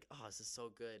it. It's like, oh, this is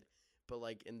so good. But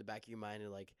like in the back of your mind,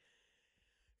 you're like,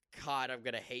 God, I'm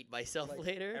gonna hate myself like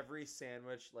later. Every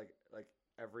sandwich, like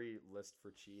every list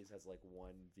for cheese has like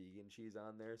one vegan cheese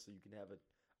on there, so you can have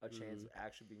a chance of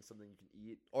actually being something you can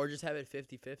eat. Or just have it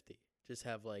 50-50. Just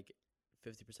have like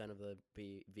 50% of the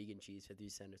vegan cheese, 50%.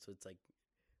 So it's like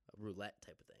a roulette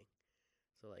type of thing.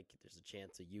 So like there's a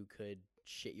chance that you could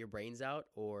shit your brains out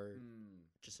or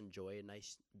just enjoy a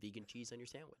nice vegan cheese on your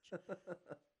sandwich.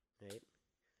 Right?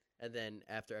 And then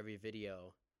after every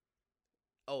video,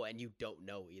 oh, and you don't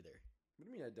know either. What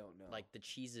do you mean I don't know? Like the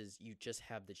cheeses, you just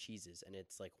have the cheeses, and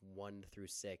it's like 1 through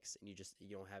 6, and you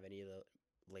don't have any of the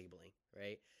labeling,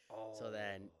 right? Oh. So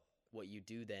then what you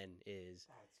do then is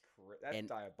that's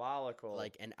diabolical.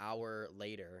 Like an hour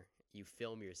later, you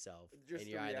film yourself, just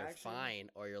and you're either fine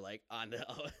or you're like on the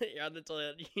you're on the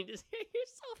toilet. You just hear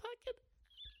yourself fucking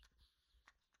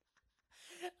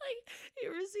like. You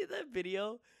ever see that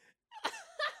video?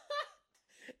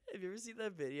 Have you ever seen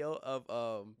that video of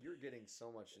You're getting so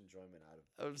much enjoyment out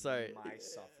of I'm sorry. my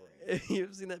suffering. You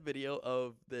ever seen that video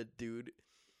of the dude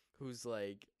who's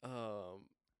like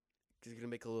he's gonna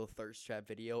make a little thirst trap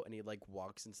video, and he like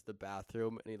walks into the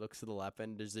bathroom and he looks to the left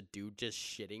and there's a dude just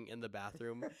shitting in the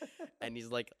bathroom and he's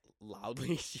like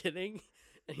loudly shitting,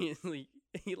 and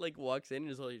he walks in and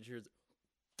his whole ears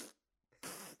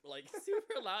like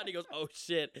super loud, and he goes, "Oh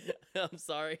shit, I'm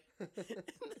sorry." And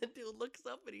the dude looks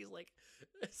up and he's like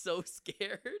so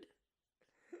scared.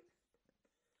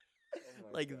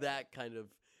 Oh like God. that kind of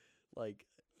like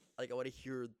I want to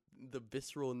hear the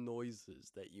visceral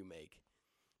noises that you make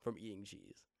from eating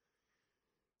cheese,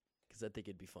 because I think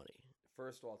it'd be funny.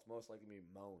 First of all, it's most likely going to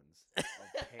be moans of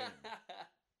pain.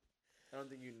 I don't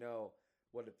think you know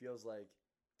what it feels like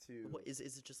to... What, is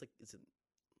it just like... Is it...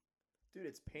 Dude,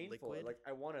 it's painful. Liquid? Like,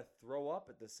 I want to throw up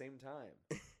at the same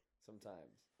time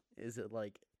sometimes. Is it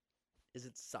like... Is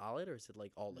it solid, or is it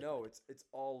like all liquid? No, it's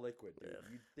all liquid, dude. Ugh.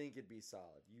 You'd think it'd be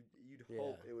solid. You'd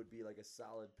hope it would be like a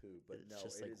solid poop, but it's no,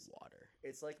 just it like is water.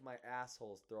 It's like my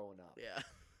asshole's throwing up. Yeah.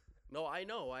 No, I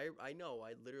know. I know.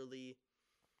 I literally,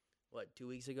 2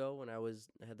 weeks ago when I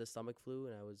had the stomach flu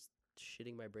and I was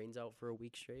shitting my brains out for a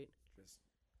week straight.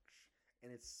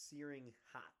 And it's searing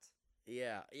hot.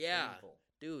 Yeah. Painful.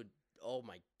 Dude, oh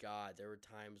my God. There were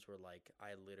times where like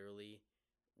I literally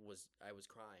was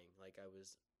crying. Like I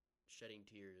was shedding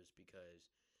tears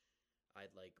because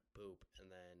I'd like poop,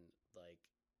 and then like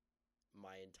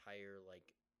my entire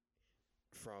like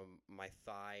from my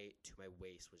thigh to my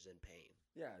waist was in pain.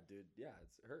 Yeah, dude. Yeah,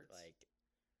 it hurts. Like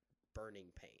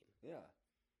burning pain. Yeah.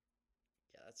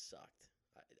 Yeah, that sucked.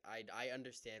 I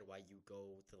understand why you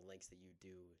go to the lengths that you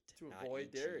do to not avoid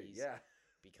eat dairy. cheese, Yeah.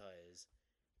 because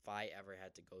if I ever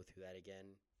had to go through that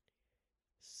again,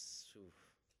 oof.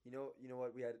 You know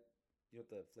what we had? You know what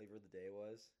the flavor of the day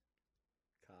was?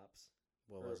 Cops.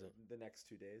 What was it? The next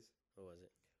 2 days. What was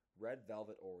it? Red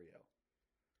Velvet Oreo.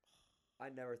 I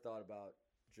never thought about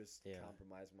just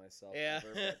compromising myself. Yeah.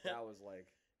 Ever, but that was like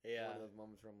Yeah. one of those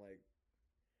moments where I'm like,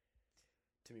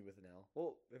 Timmy with an L.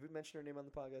 Well, have we mentioned her name on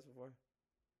the podcast before?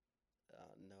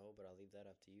 No, but I'll leave that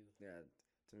up to you. Yeah,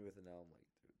 Timmy with an L. I'm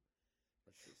like, dude,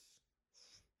 let's just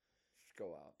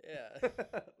go out. Yeah.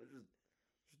 let's just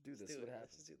do this. What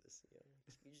happens? Let's do this. Yeah.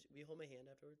 Will you hold my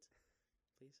hand afterwards,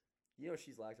 please? You know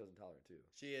she's lactose intolerant too.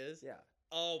 She is? Yeah.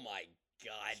 Oh my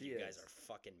God, She you guys is. are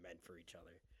fucking meant for each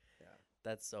other. Yeah.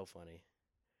 That's so funny.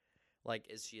 Like,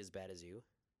 is she as bad as you?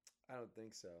 I don't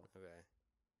think so. Okay.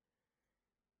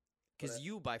 Because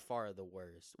you by far are the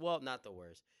worst. Well, not the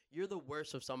worst. You're the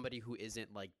worst of somebody who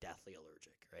isn't like deathly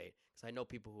allergic, right? Because I know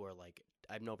people who are like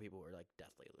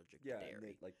deathly allergic to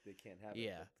dairy. They can't have it.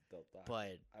 Yeah. They'll die.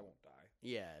 But I won't die.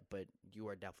 yeah, but you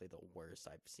are definitely the worst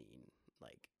I've seen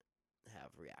like have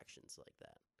reactions like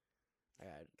that.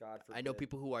 God forbid. I know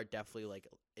people who are definitely like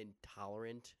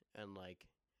intolerant and like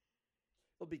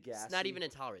It'll be gassy. it's not even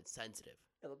intolerant, sensitive.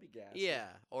 It'll be gassy. Yeah,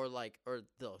 or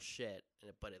they'll shit,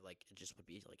 but it just would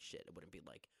be like shit. It wouldn't be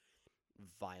like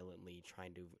violently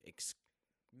trying to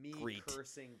Me Great.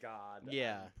 cursing God.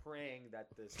 Yeah. I'm praying that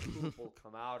this poop will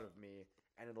come out of me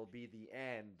and it'll be the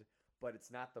end. But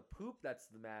it's not the poop that's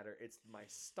the matter. It's my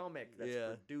stomach that's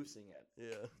producing it.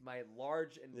 Yeah. My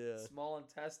large and small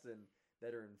intestine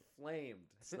that are inflamed.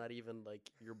 It's not even like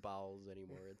your bowels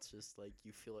anymore. It's just like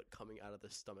you feel it coming out of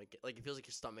the stomach. Like it feels like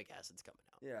your stomach acid's coming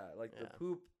out. Yeah, like the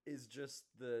poop is just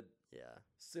the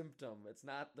symptom. It's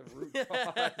not the root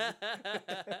cause.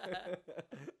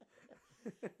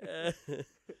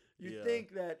 You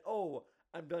think that, oh,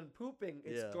 I'm done pooping.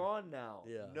 It's gone now.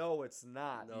 Yeah. No, it's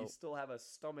not. Nope. You still have a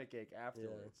stomach ache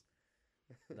afterwards.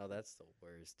 No, that's the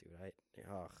worst, dude.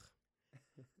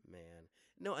 Man.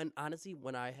 No, and honestly,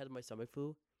 when I had my stomach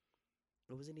flu,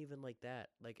 it wasn't even like that.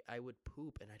 Like, I would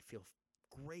poop and I'd feel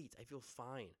great. I feel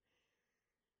fine.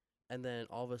 And then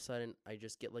all of a sudden, I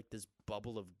just get like this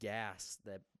bubble of gas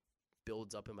that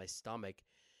builds up in my stomach.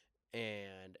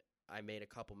 And I made a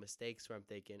couple mistakes where I'm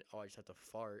thinking, oh, I just have to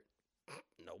fart.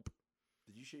 Nope.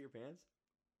 Did you shit your pants?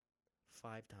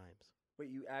 5 times. Wait,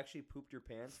 you actually pooped your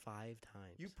pants? 5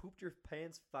 times. You pooped your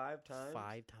pants 5 times?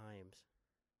 5 times.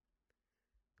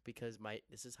 Because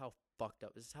this is how fucked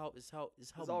up. This is how.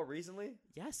 This all recently?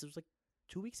 Yes, it was like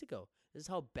 2 weeks ago. This is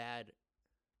how bad.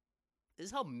 This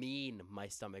is how mean my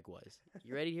stomach was.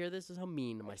 You ready to hear this? This is how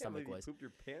mean my stomach was. You pooped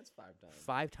your pants 5 times.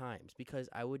 5 times because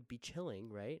I would be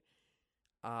chilling, right?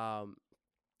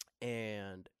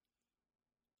 And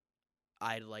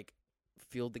I'd like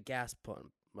feel the gas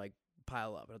pump like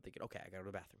pile up, and I'm thinking, okay, I gotta go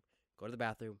to the bathroom. Go to the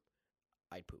bathroom.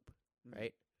 I'd poop,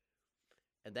 right?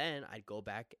 And then I'd go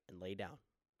back and lay down,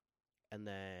 and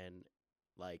then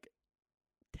like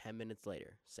 10 minutes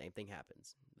later, same thing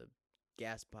happens. The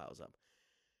gas piles up,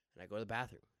 and I go to the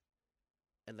bathroom,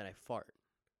 and then I fart.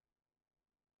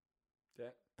 Yeah.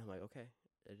 I'm like, okay,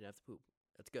 I didn't have to poop.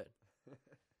 That's good.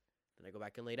 Then I go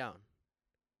back and lay down,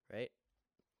 right?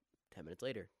 10 minutes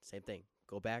later, same thing.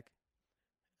 Go back,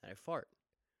 and I fart.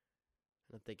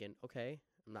 And I'm thinking, okay,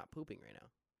 I'm not pooping right now.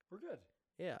 We're good.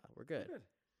 Yeah, we're good. We're good.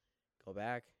 Go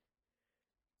back.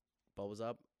 Bubbles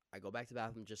up. I go back to the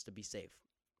bathroom just to be safe.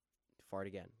 Fart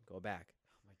again. Go back.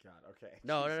 Oh my god. Okay.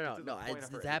 No.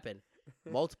 It's happened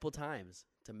multiple times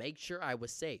to make sure I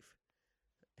was safe.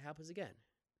 It happens again,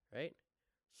 right?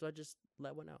 So I just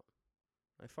let one out.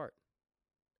 I fart,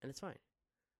 and it's fine.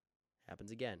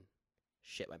 Happens again.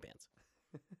 Shit my pants.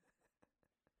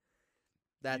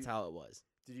 That's how it was.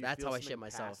 That's how I shit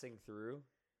myself. Passing through,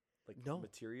 like no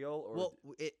material, or well,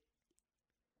 it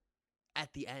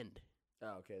at the end.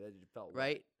 Oh, okay. That you felt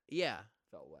right. Wet. Yeah.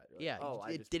 Felt wet. Right? Yeah. Oh,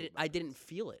 it didn't. I didn't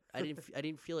feel it. I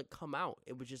didn't feel it come out.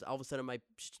 It was just all of a sudden my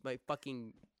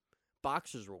fucking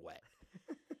boxers were wet.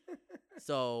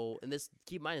 So, and this,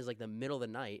 keep in mind, is like the middle of the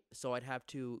night. So I'd have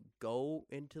to go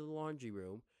into the laundry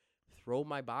room, throw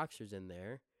my boxers in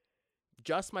there,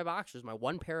 just my boxers, my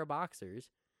one pair of boxers,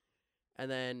 and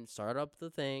then start up the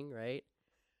thing, right?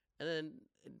 And then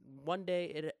one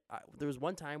day, there was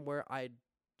one time where I'd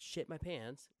shit my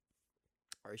pants,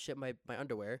 or shit my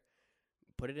underwear,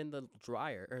 put it in the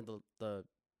dryer, or the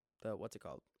what's it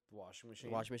called? The washing machine.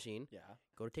 The washing machine. Yeah.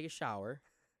 Go to take a shower,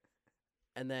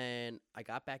 and then I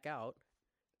got back out,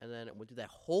 and then went through that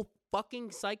whole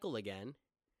fucking cycle again.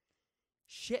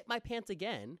 Shit my pants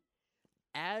again,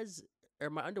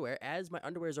 my underwear is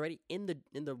already in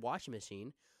the washing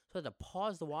machine. So I had to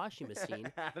pause the washing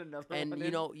machine. And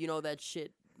you know that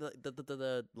shit,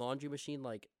 the laundry machine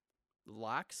like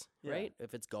locks, right?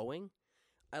 If it's going,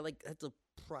 I like had to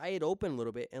pry it open a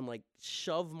little bit and like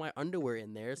shove my underwear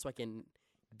in there so I can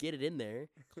get it in there,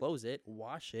 close it,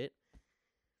 wash it.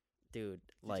 Dude,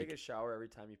 Did you take a shower every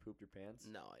time you pooped your pants?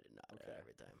 No, I did not. Okay.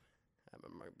 Every time. I'm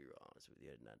gonna be real honest with you.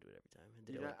 I did not do it every time.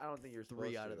 I did I don't think you're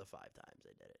supposed 3 out of the 5 times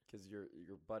I did it. Because your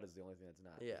butt is the only thing that's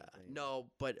not. Yeah. No,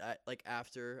 but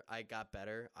after I got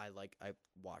better, I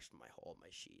washed my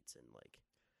sheets and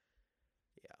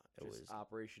it was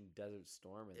Operation Desert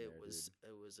Storm. It was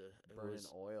burning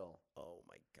oil. Oh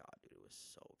my god, dude! It was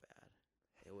so bad.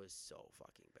 It was so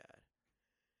fucking bad.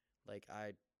 Like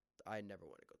I never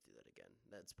want to go through that again.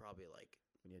 That's probably like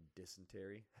when you had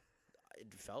dysentery.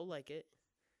 It felt like it.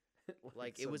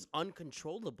 Like it was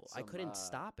uncontrollable. I couldn't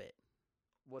stop it.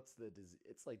 What's the disease?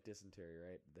 It's like dysentery,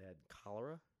 right? They had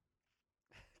cholera.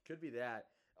 Could be that.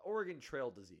 Oregon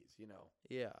Trail disease,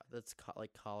 Yeah, that's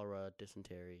like cholera,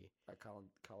 dysentery.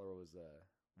 Cholera was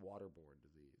a waterborne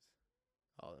disease.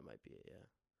 Oh, that might be it.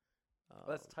 Yeah.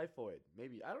 That's typhoid.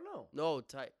 Maybe, I don't know. No,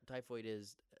 typhoid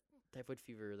is typhoid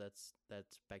fever. That's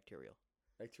bacterial.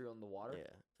 Bacterial in the water.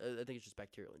 Yeah, I think it's just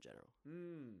bacterial in general.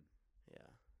 Yeah.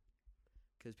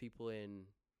 Because people in,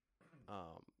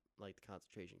 like the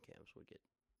concentration camps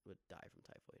would die from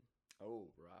typhoid.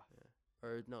 Oh, rough. Yeah.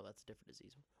 Or no, that's a different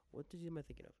disease. What disease am I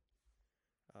thinking of?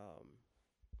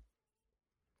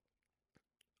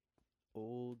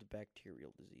 Old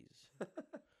bacterial disease.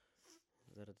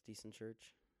 Is that a decent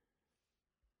church?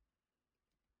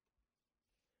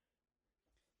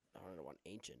 I don't want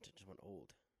ancient. I just want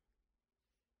old.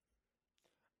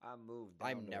 I moved down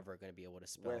I'm never going to be able to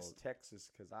spell West Texas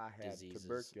because I had diseases.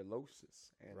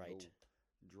 tuberculosis. And right.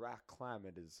 the dry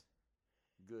climate is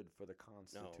good for the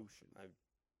constitution. No,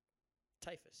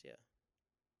 typhus, yeah.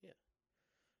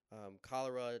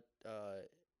 Cholera.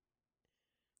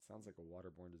 Sounds like a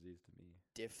waterborne disease to me.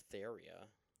 Diphtheria.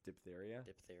 Diphtheria?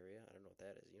 I don't know what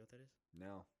that is. You know what that is?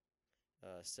 No.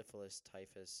 Syphilis,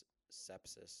 typhus,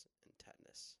 sepsis, and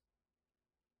tetanus.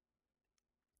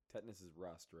 Tetanus is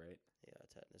rust, right? Yeah,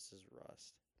 tetanus is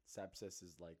rust. Sepsis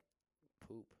is like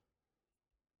poop.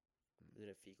 Is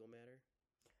it fecal matter?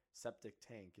 Septic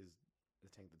tank is the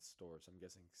tank that stores. I'm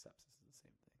guessing sepsis is the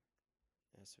same thing.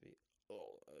 It has to be.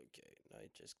 Oh, okay. I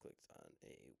just clicked on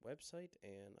a website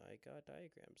and I got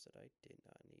diagrams that I did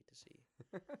not need to see.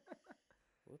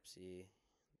 Whoopsie.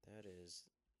 That is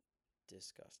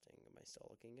disgusting. Am I still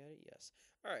looking at it? Yes.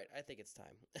 All right. I think it's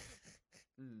time.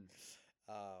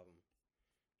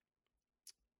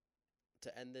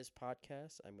 To end this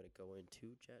podcast, I'm going to go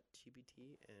into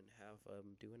ChatGPT and have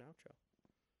do an outro.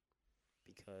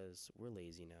 Because we're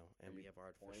lazy now and we have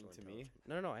artificial pointing to me?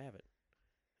 intelligence. No, I have it.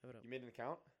 Have it up. You made an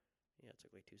account? Yeah, it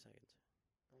took like 2 seconds.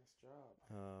 Nice job.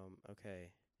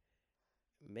 Okay.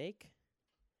 Make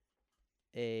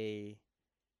a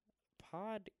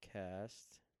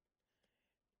podcast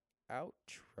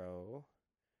outro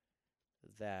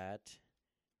that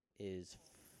is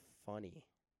funny.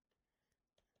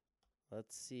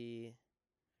 Let's see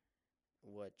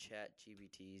what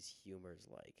ChatGPT's humor's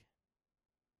like.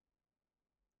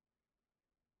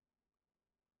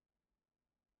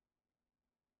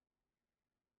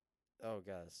 Oh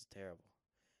god, this is terrible.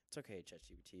 It's okay,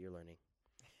 ChatGPT, you're learning.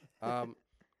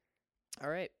 All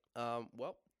right.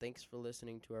 Well, thanks for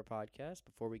listening to our podcast.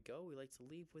 Before we go, we like to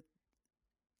leave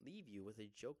you with a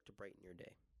joke to brighten your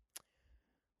day.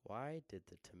 Why did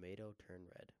the tomato turn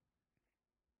red?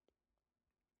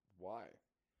 Why?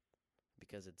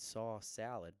 Because it saw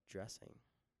salad dressing.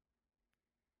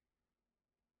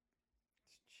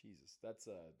 Jesus, that's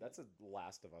a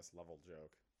Last of Us level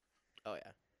joke. Oh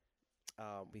yeah.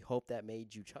 We hope that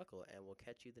made you chuckle, and we'll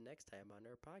catch you the next time on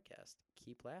our podcast.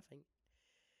 Keep laughing,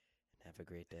 and have a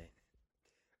great day.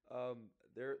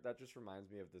 That just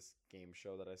reminds me of this game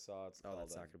show that I saw. It's called,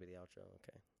 that's not gonna be the outro.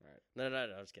 Okay. All right. No.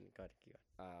 I was kidding. Go ahead. Keep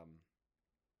going.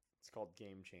 It's called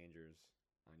Game Changers.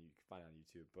 You can find it on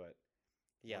YouTube, but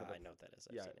yeah, I know what that is.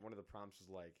 I've seen it. One of the prompts was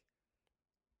like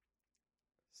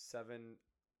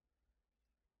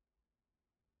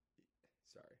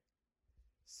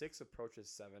 6 approaches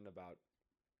 7 about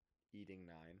eating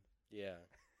 9. Yeah.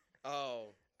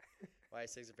 Oh. Why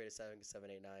 6 afraid of 7? 'Cause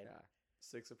 7, 8, 9. Yeah.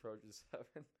 6 approaches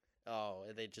 7. Oh,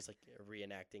 are they just like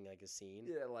reenacting like a scene?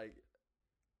 Yeah, like,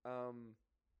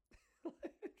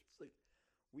 just like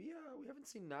we haven't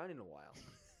seen 9 in a while.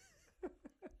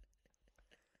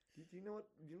 Do you know what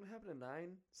happened to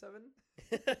 9, 7?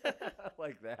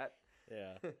 Like that.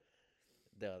 Yeah.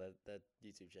 No, that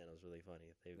YouTube channel is really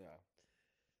funny.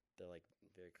 They're like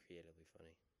very creatively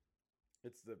funny.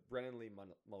 It's the Brennan Lee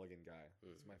Mulligan guy.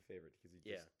 It's my favorite because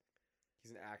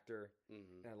he's an actor,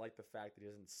 and I like the fact that he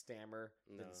doesn't stammer,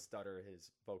 doesn't stutter.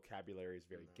 His vocabulary is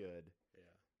very good.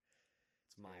 Yeah,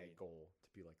 it's my goal to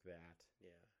be like that.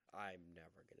 Yeah, I'm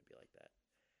never gonna be like that.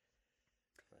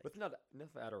 Like, with not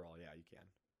enough Adderall, yeah, you can.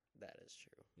 That is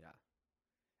true. Yeah,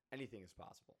 anything is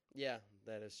possible. Yeah,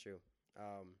 that is true.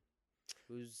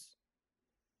 Who's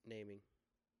naming?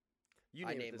 You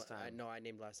named it this time. No, I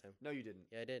named last time. No, you didn't.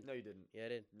 Yeah, I did. No, you didn't. Yeah, I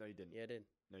did. No, you didn't. Yeah, I did.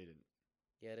 No, you didn't.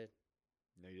 Yeah, I did.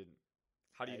 No, you didn't.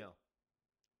 How do you know?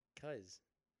 Because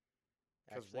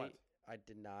what? I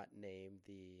did not name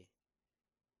the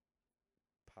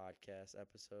podcast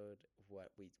episode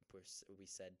what we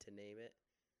said to name it.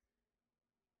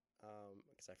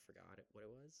 Because I forgot what it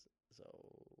was. So,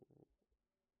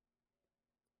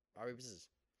 RuleBreakerz.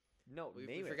 No,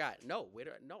 we forgot. No,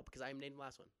 because I named the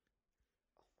last one.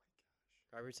 Oh my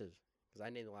gosh. RuleBreakerz. Because I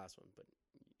named the last one, but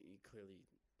you clearly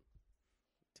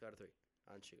 2 out of 3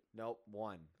 on shoot. Nope,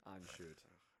 1 on shoot.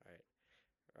 All right.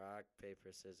 Rock,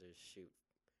 paper, scissors, shoot.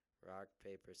 Rock,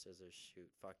 paper, scissors,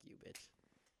 shoot. Fuck you, bitch.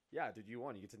 Yeah, dude, you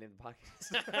won. You get to name the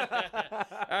podcast.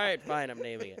 All right, fine. I'm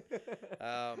naming it.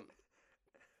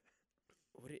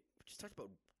 We just talked about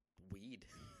weed.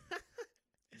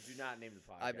 Do not name the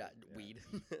podcast. I'm not weed.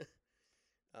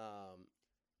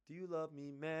 Do you love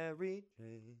me, Mary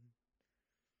Jane?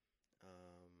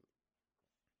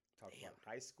 Talk about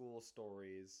high school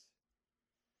stories,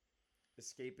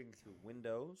 escaping through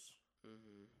windows.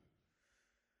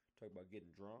 Talk about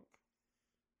getting drunk.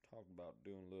 Talk about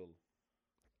doing a little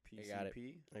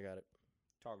PCP. I got it.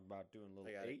 Talk about doing a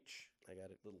little H. I got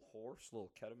it. Little horse,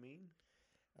 little ketamine,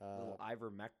 little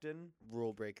ivermectin.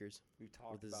 RuleBreakerz. We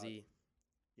talked with a about, Z.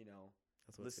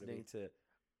 Listening to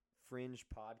fringe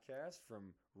podcasts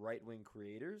from right-wing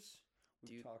creators.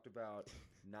 We've talked about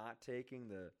not taking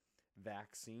the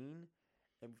vaccine,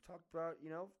 and we've talked about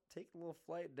taking a little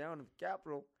flight down to the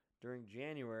Capitol during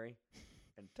January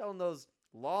and telling those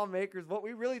lawmakers what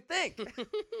we really think. Do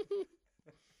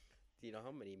you know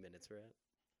how many minutes we're at?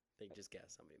 Just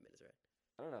guess how many minutes we're at.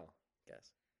 I don't know.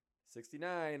 Guess.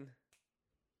 69.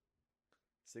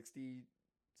 60.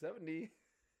 70.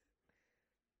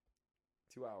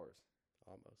 2 hours.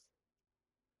 Almost.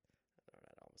 No,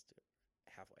 not almost.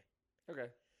 Halfway.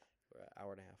 Okay. We're at an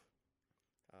hour and a half.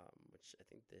 Which much. I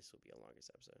think this will be a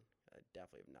longest episode. I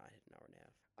definitely have not hit an hour and a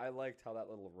half. I liked how that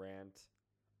little rant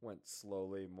went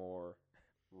slowly more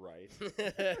right.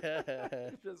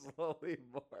 Just slowly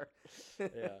more.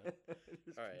 Yeah.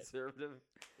 Just All right. conservative.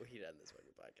 We need to end this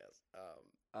fucking podcast.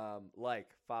 Like,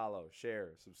 follow,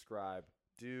 share, subscribe.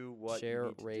 Do what Share, you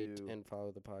need to rate, do. and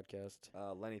follow the podcast.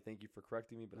 Lenny, thank you for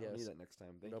correcting me, but I don't Yes. need that next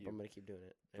time. Thank Nope, you. I'm gonna keep doing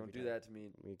it. Don't every do time. that to me.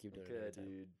 I'm gonna keep doing it Okay, every time.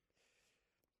 dude.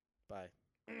 Bye.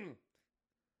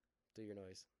 Do your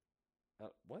noise.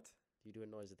 What? You do a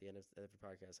noise at the end of every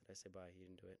podcast, and I say bye. You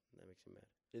didn't do it. And that makes me mad.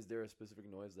 Is there a specific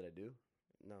noise that I do?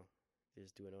 No, you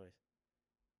just do a noise.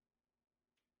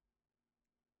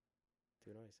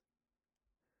 Do a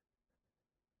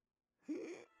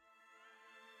noise.